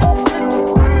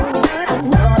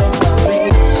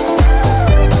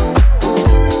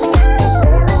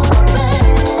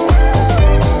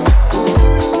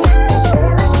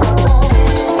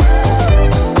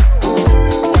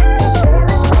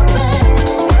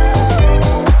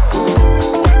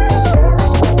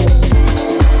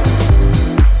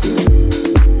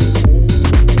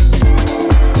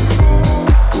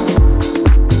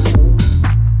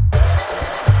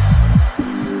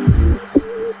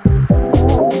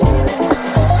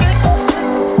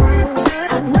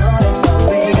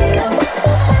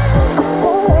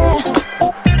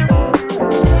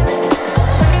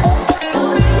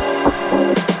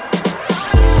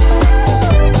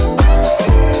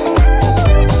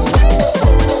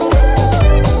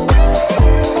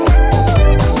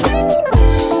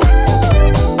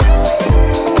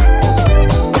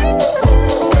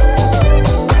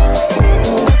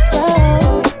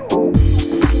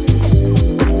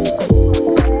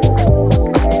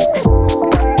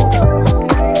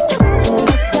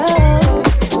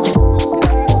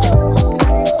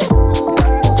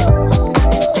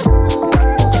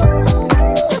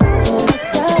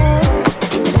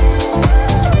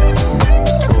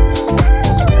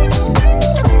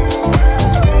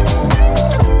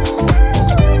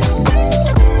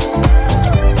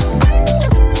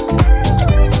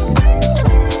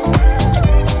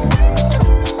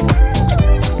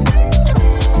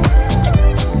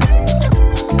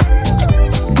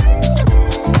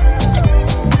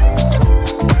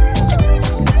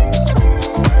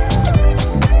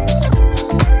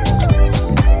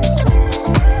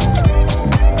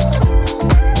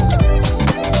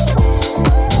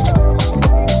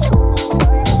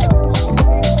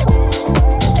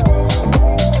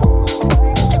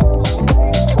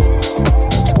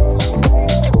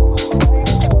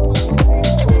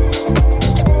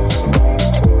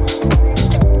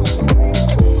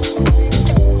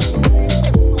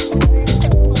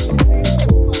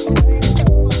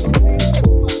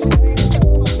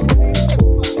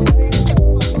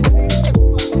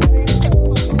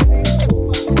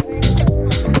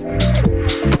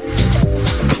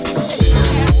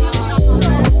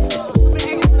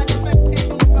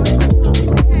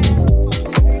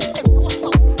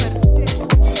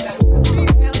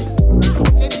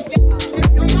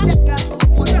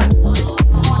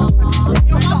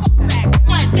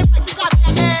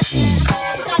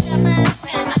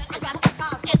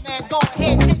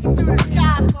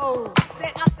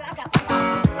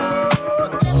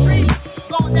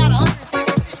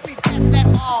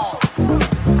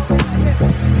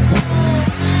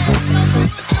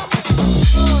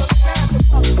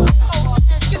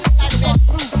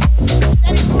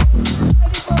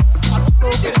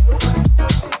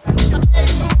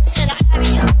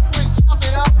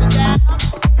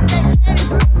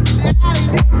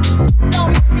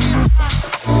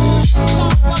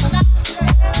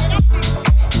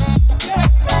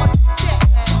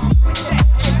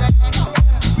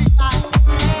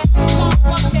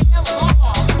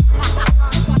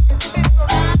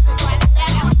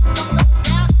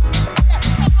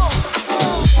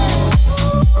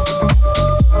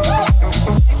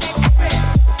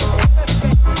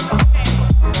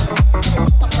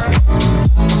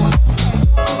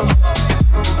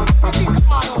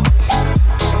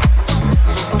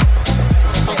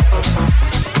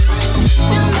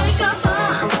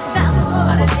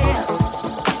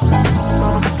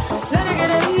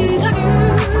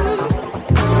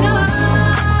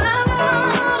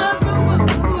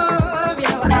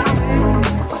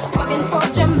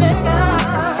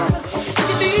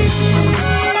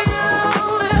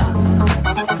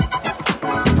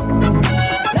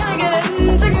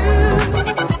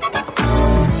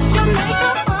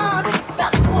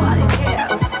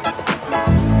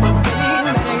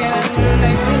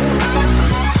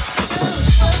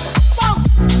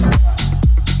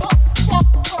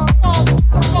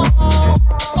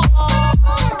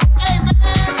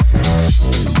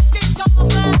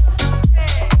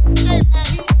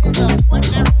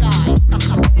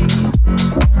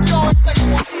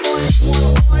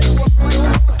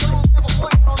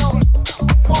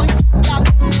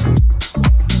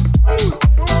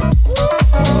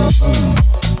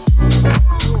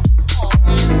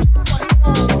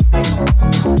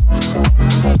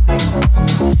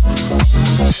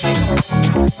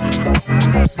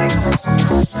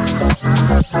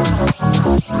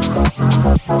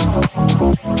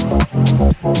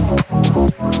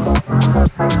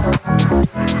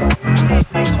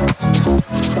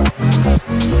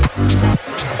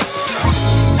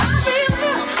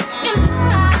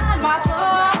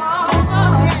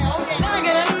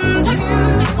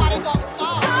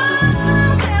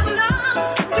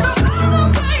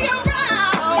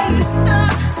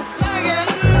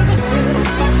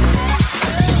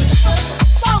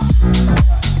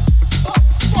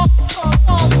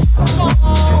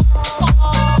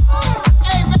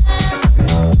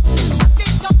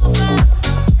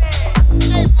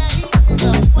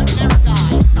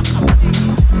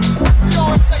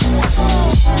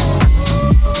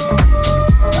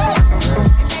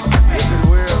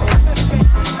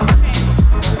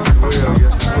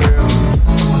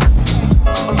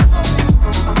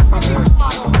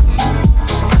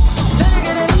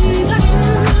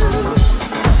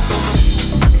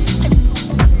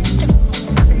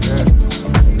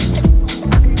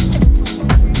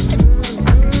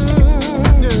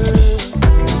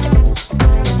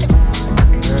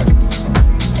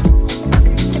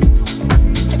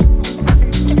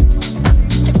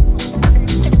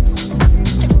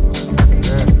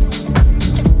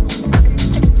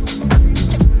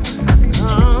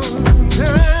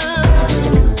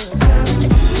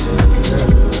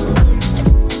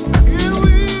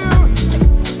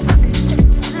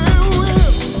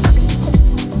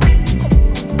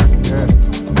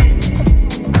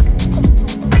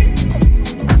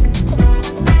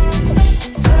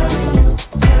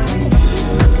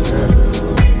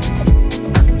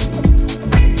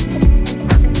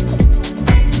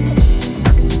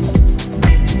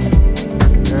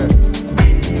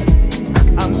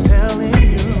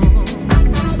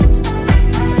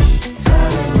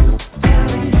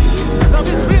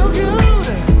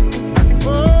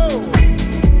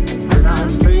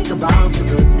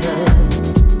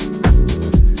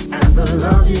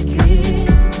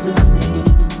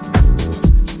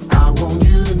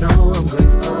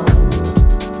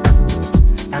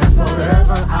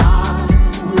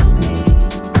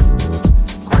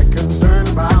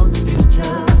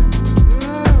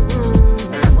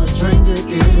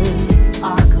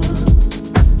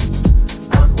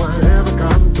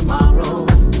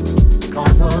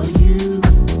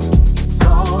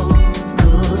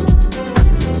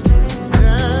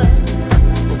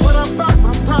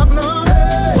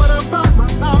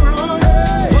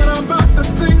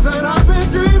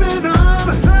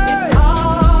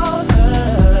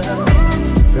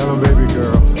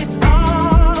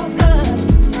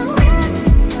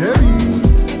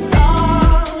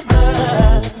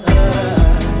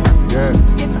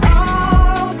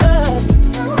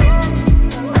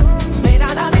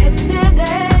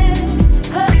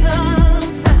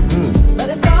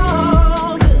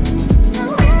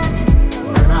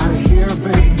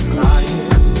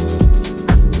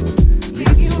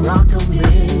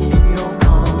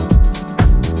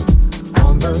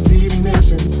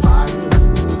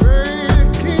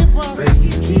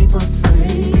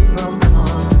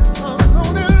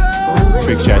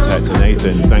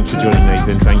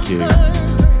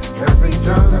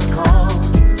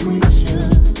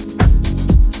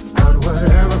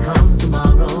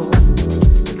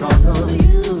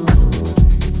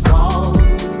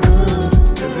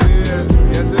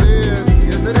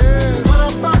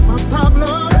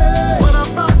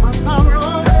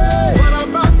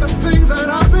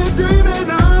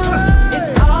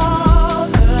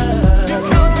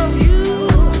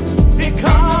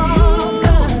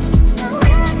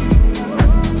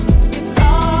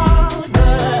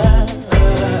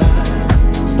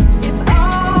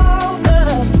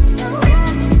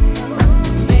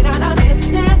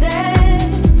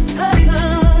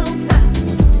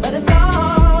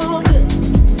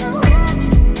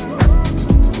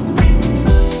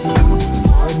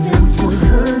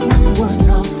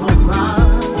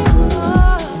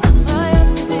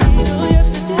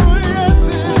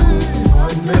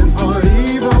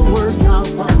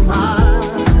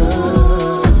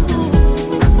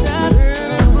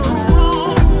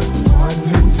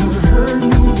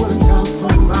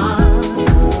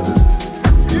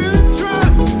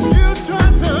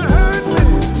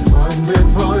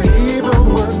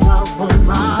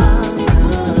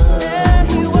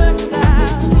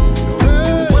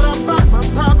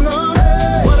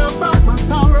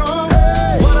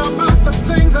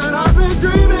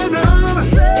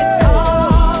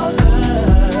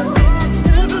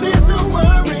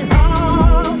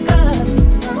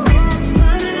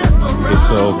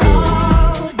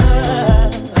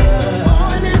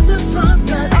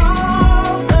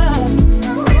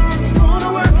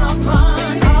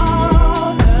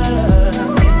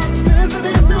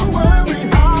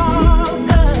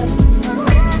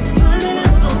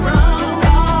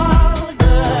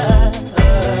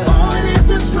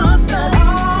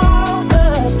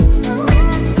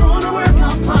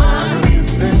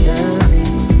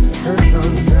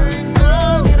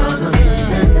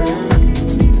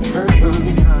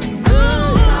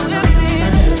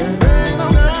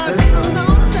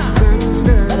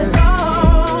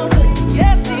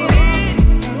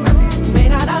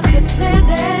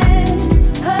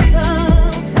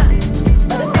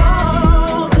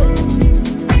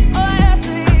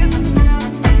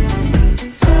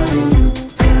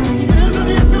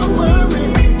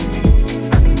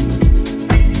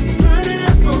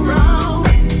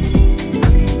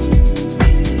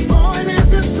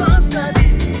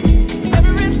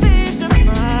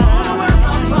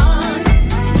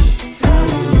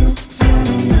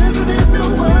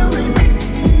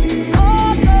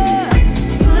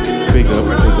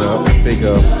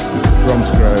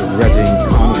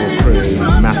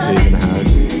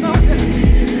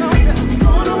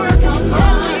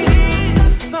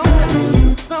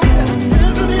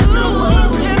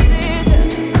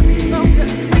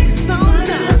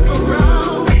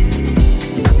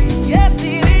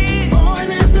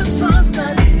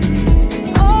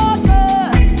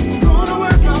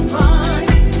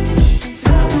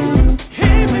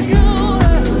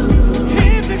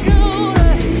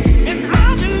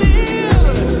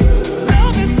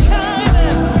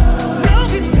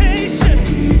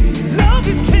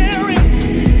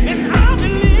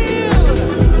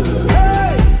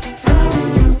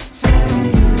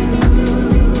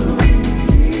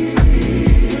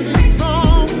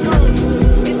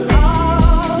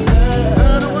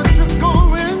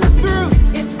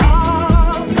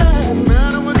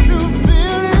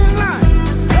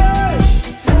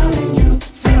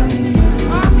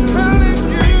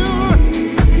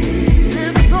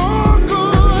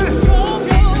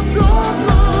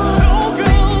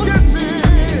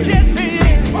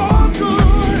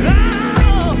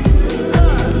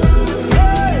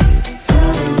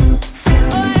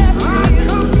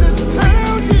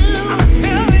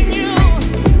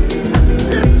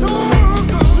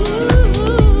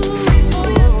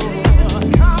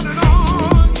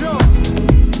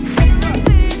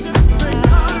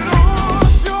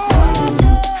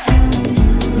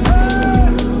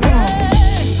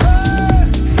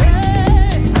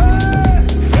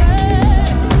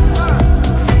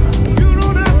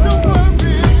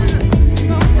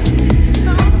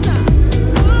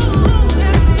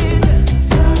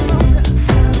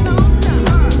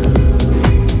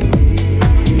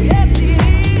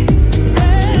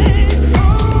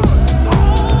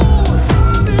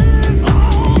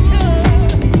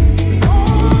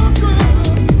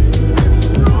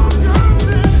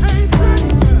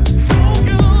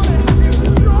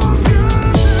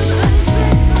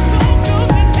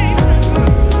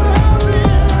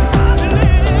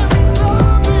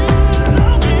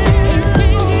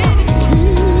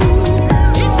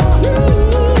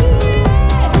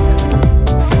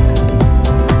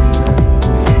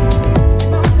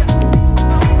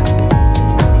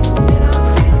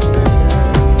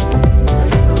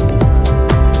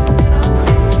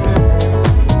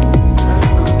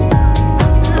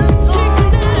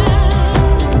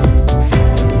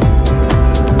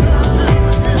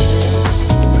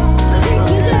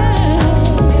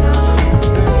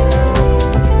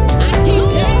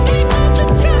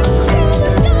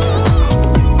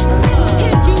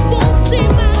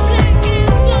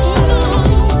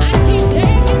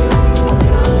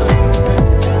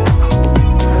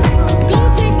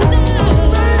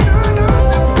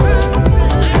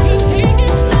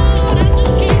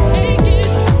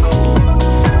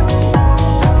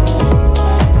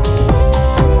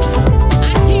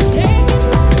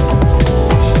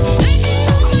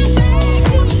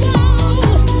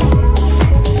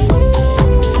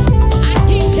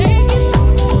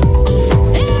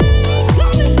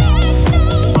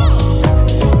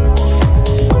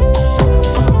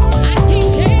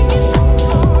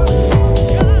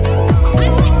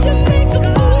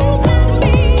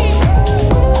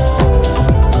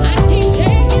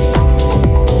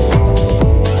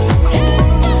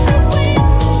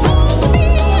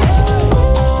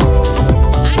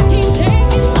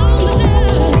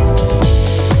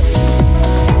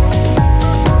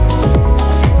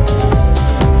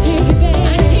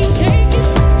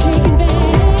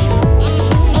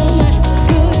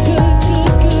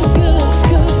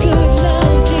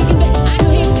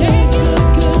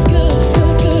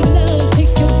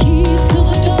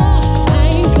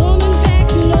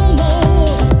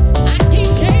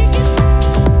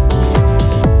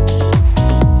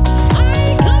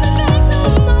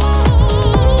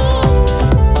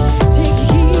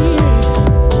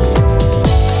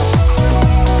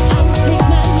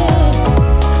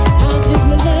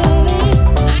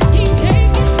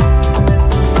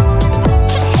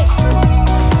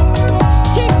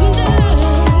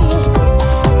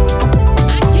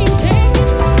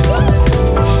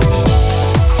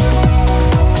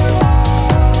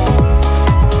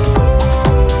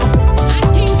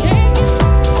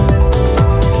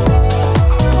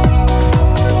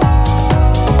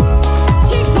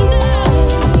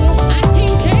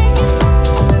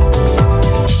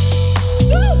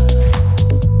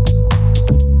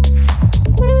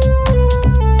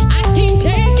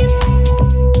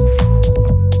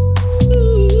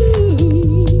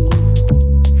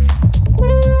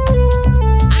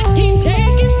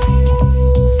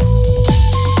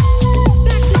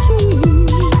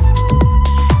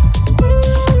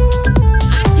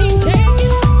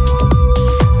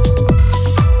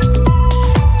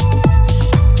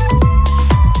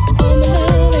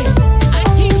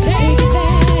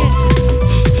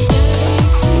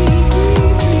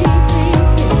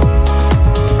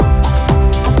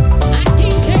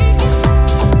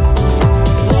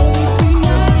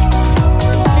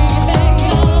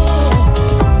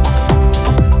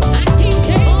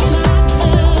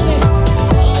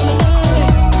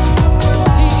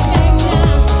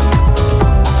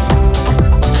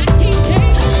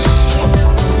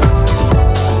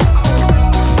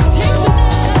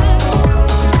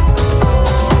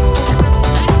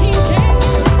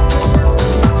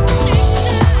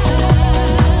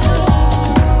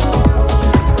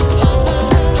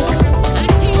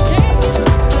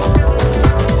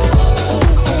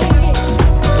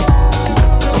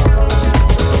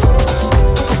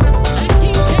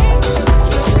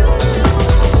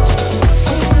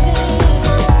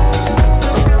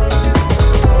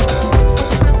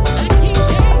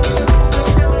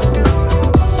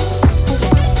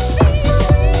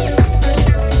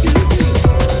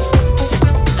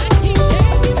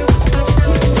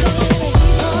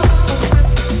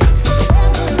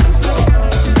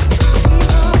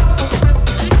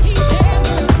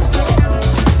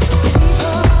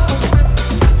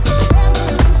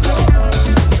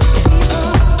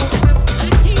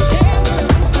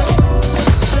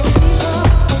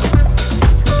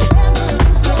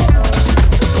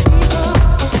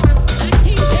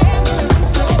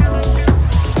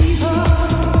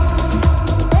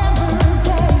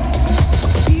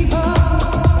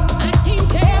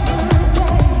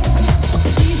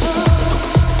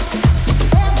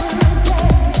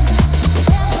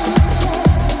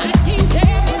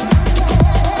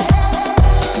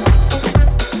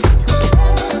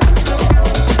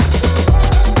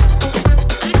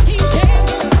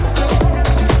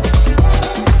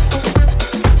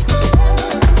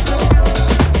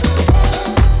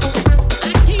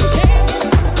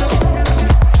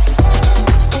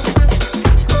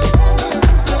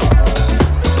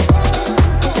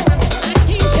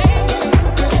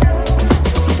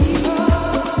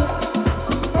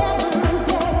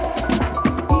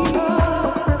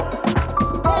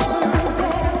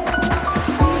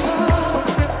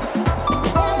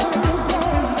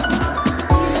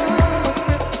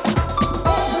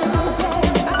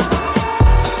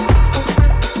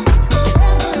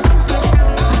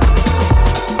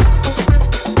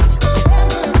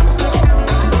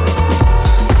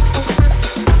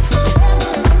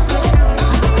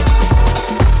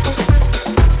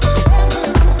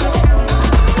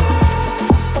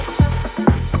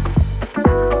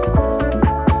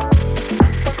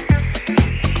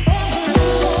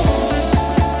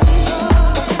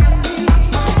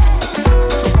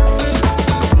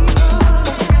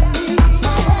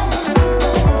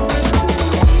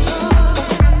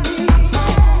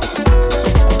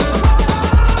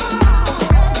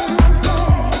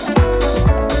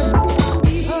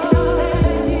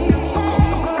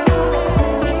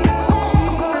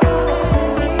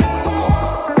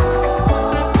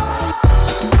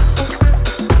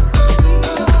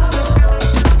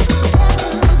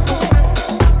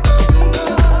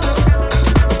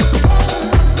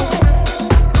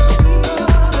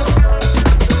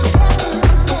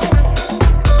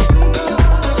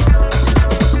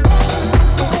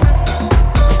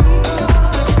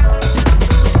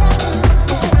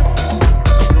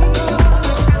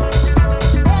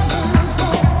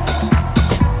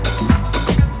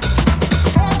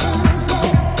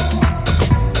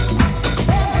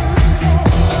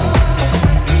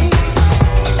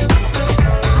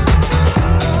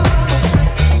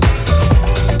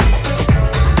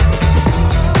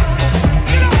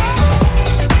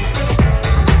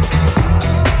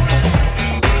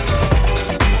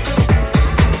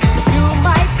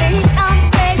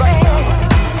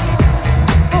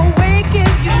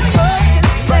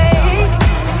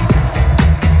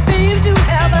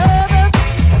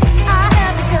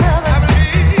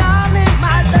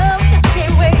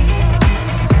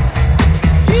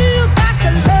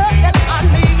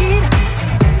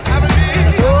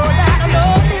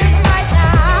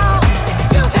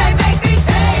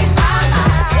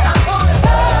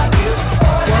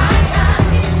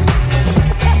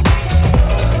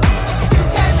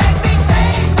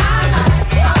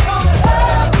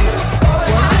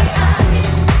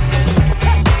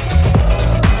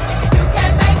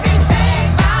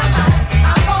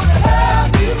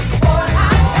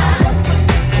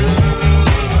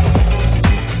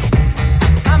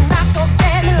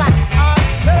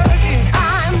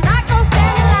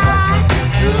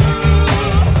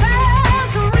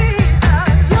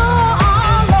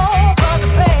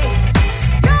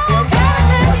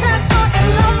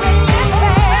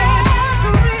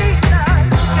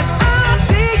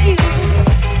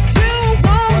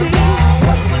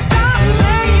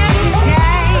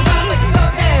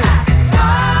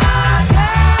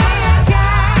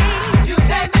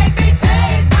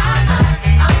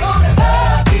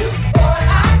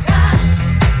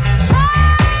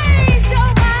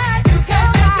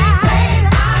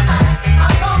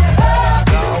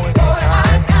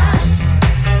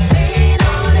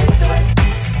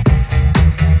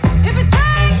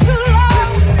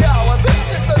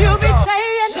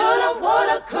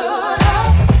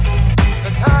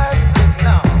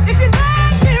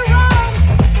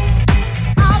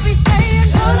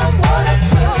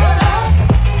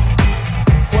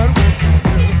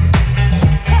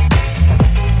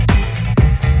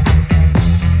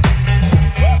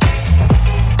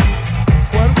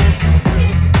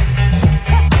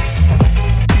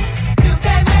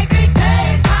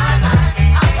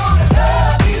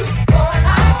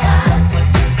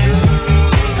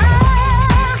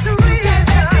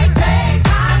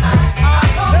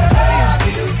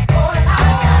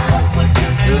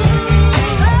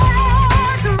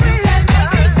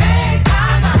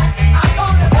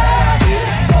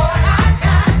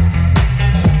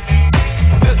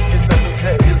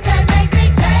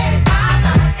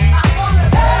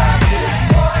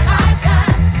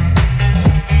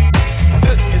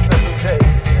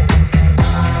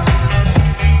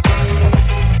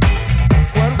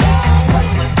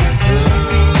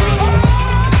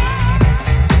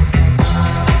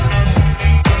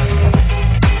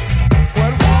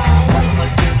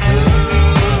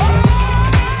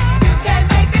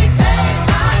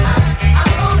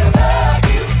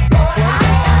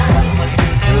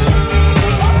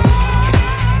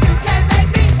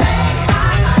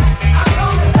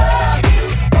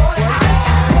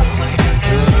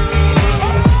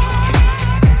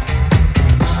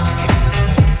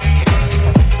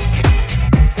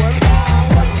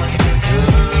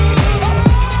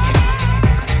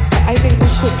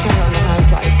 turn on the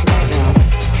house lights right now.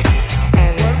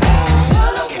 And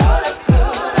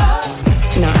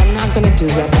no, I'm not gonna do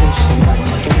revolution. I'm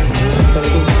gonna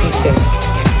do this instead.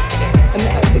 And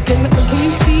can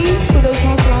you see with those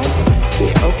house lights?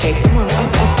 Okay, come on.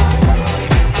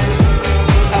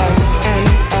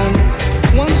 And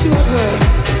once you have heard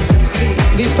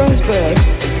the first verse,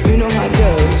 you know how it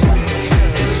goes.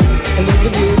 And those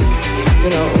of you,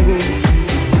 who,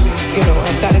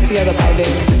 have got it together by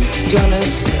then, join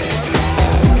us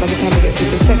by the time we get to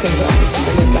the second verse.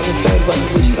 And then by the third one,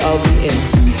 we should all be in,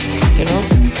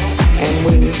 And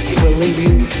we will leave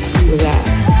you with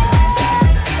that.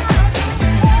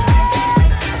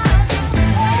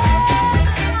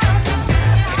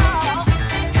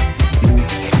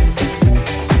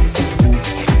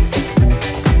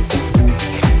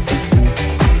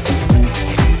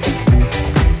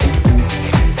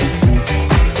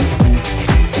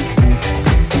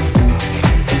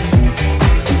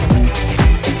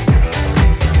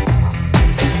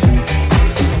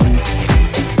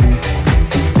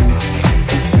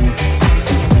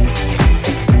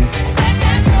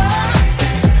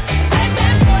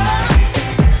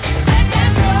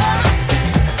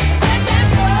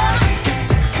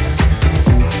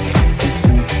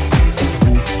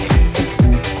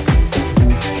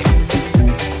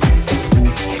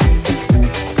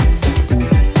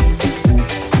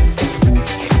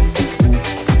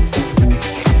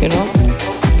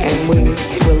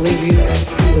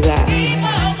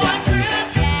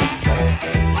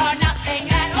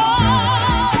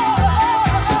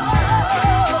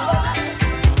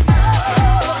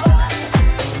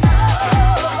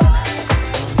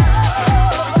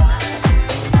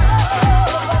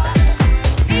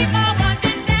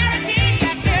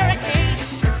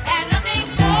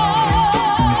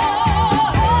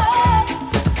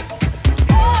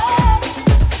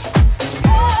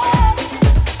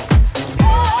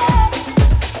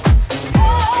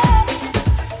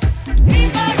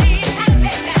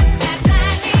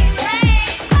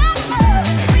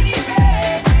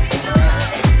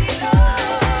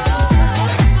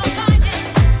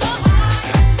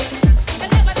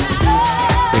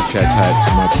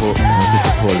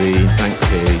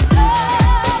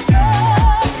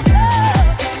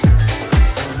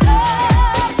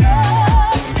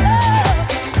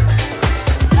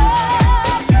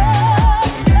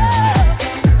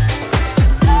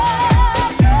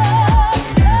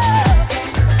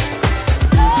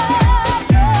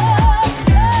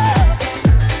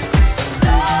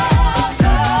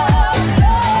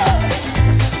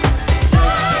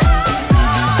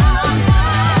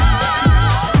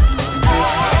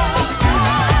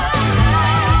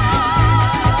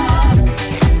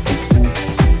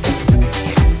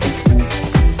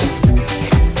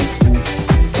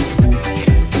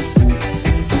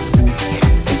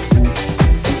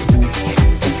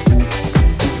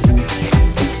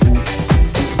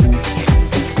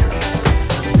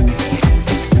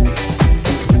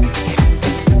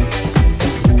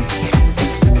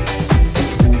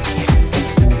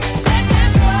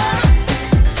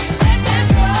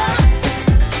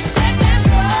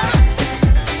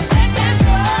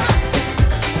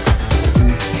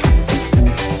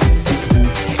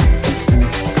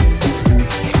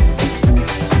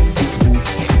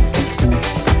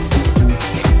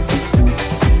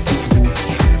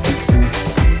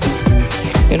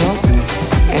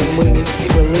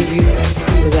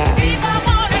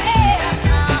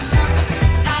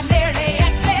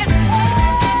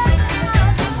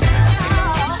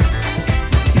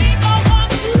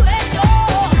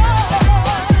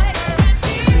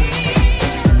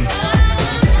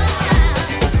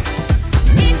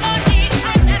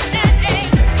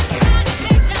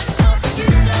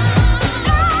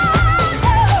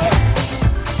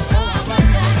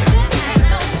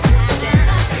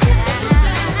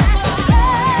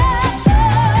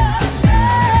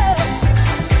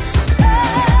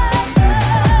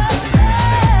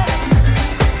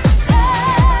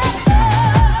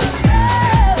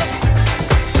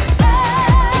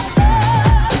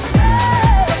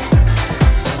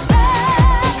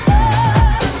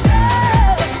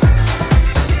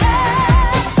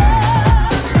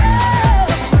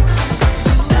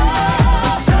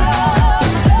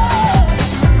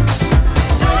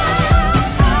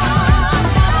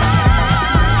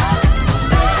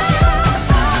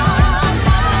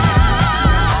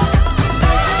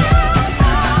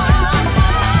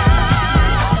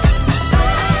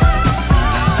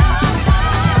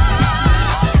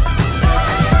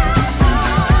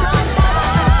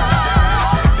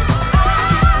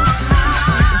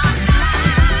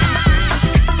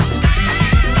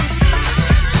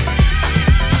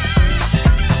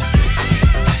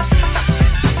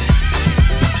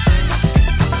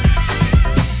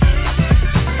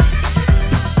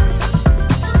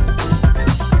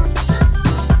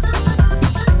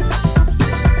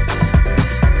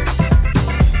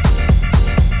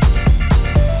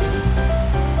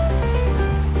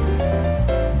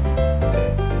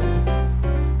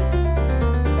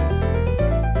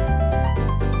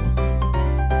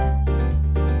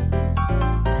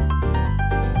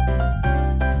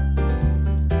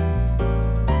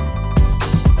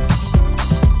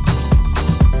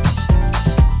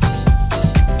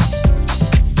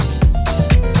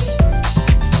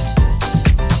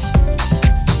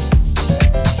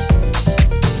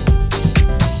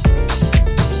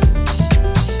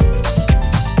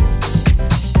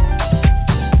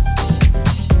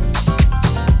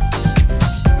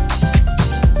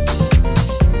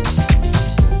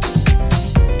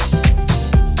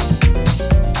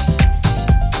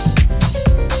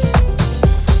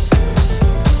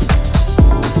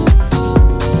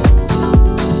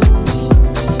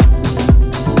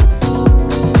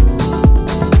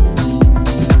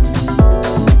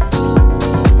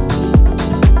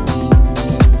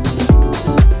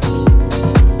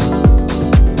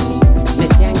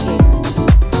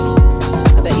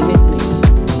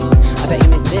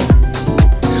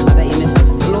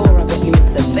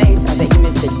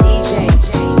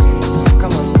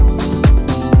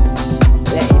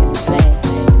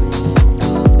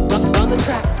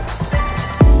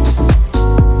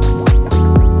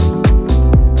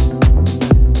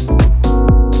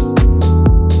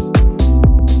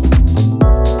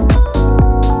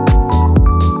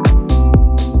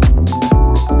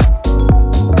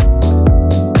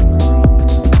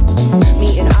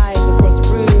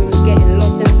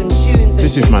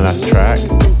 This is my last track.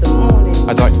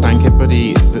 I'd like to thank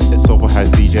everybody at Soulful House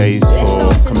DJs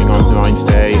for coming online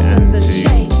today and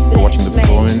for watching the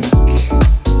performance.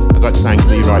 I'd like to thank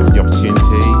Lee Wright for the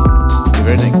opportunity. The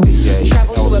very next DJ,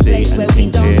 LC and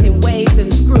Kingpin.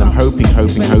 And I'm hoping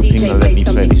they'll let me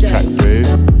play this track through.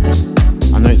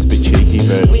 I know it's a bit cheeky,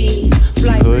 but we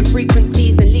fly through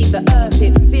frequencies and leave the earth,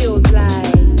 it feels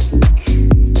like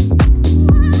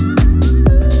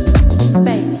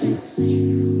space.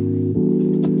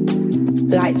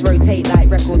 Lights rotate like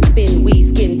records spin, we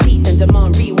skin teeth and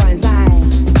demand rewinds.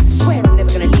 I swear I'm never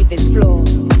gonna leave this floor.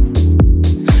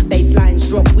 Bass lines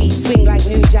drop, we swing like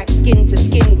New Jack, skin to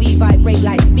skin, we vibrate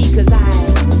like speakers. I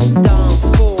dance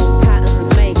for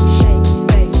patterns, make shake.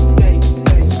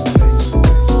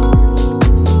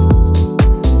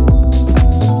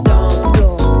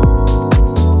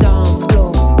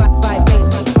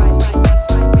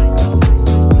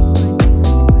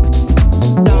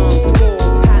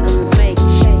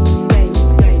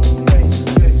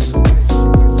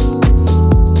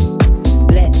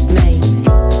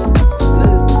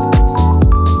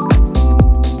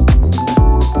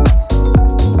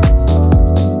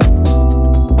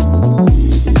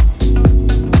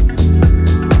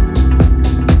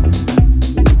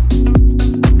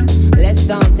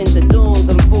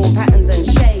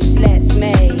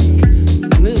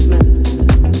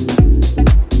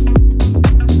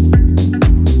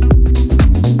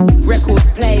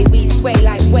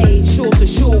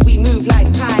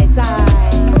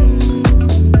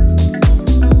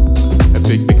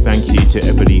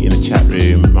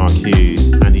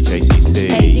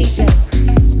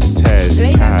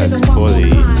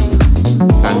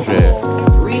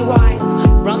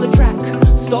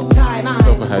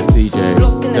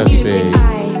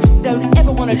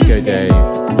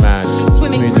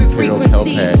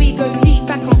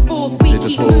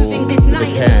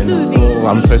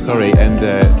 I'm so sorry, and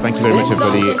thank you very much,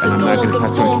 everybody. And I'm now going to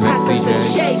pass on to the next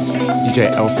DJ,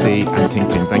 DJ LC and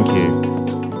Kingpin. Thank you.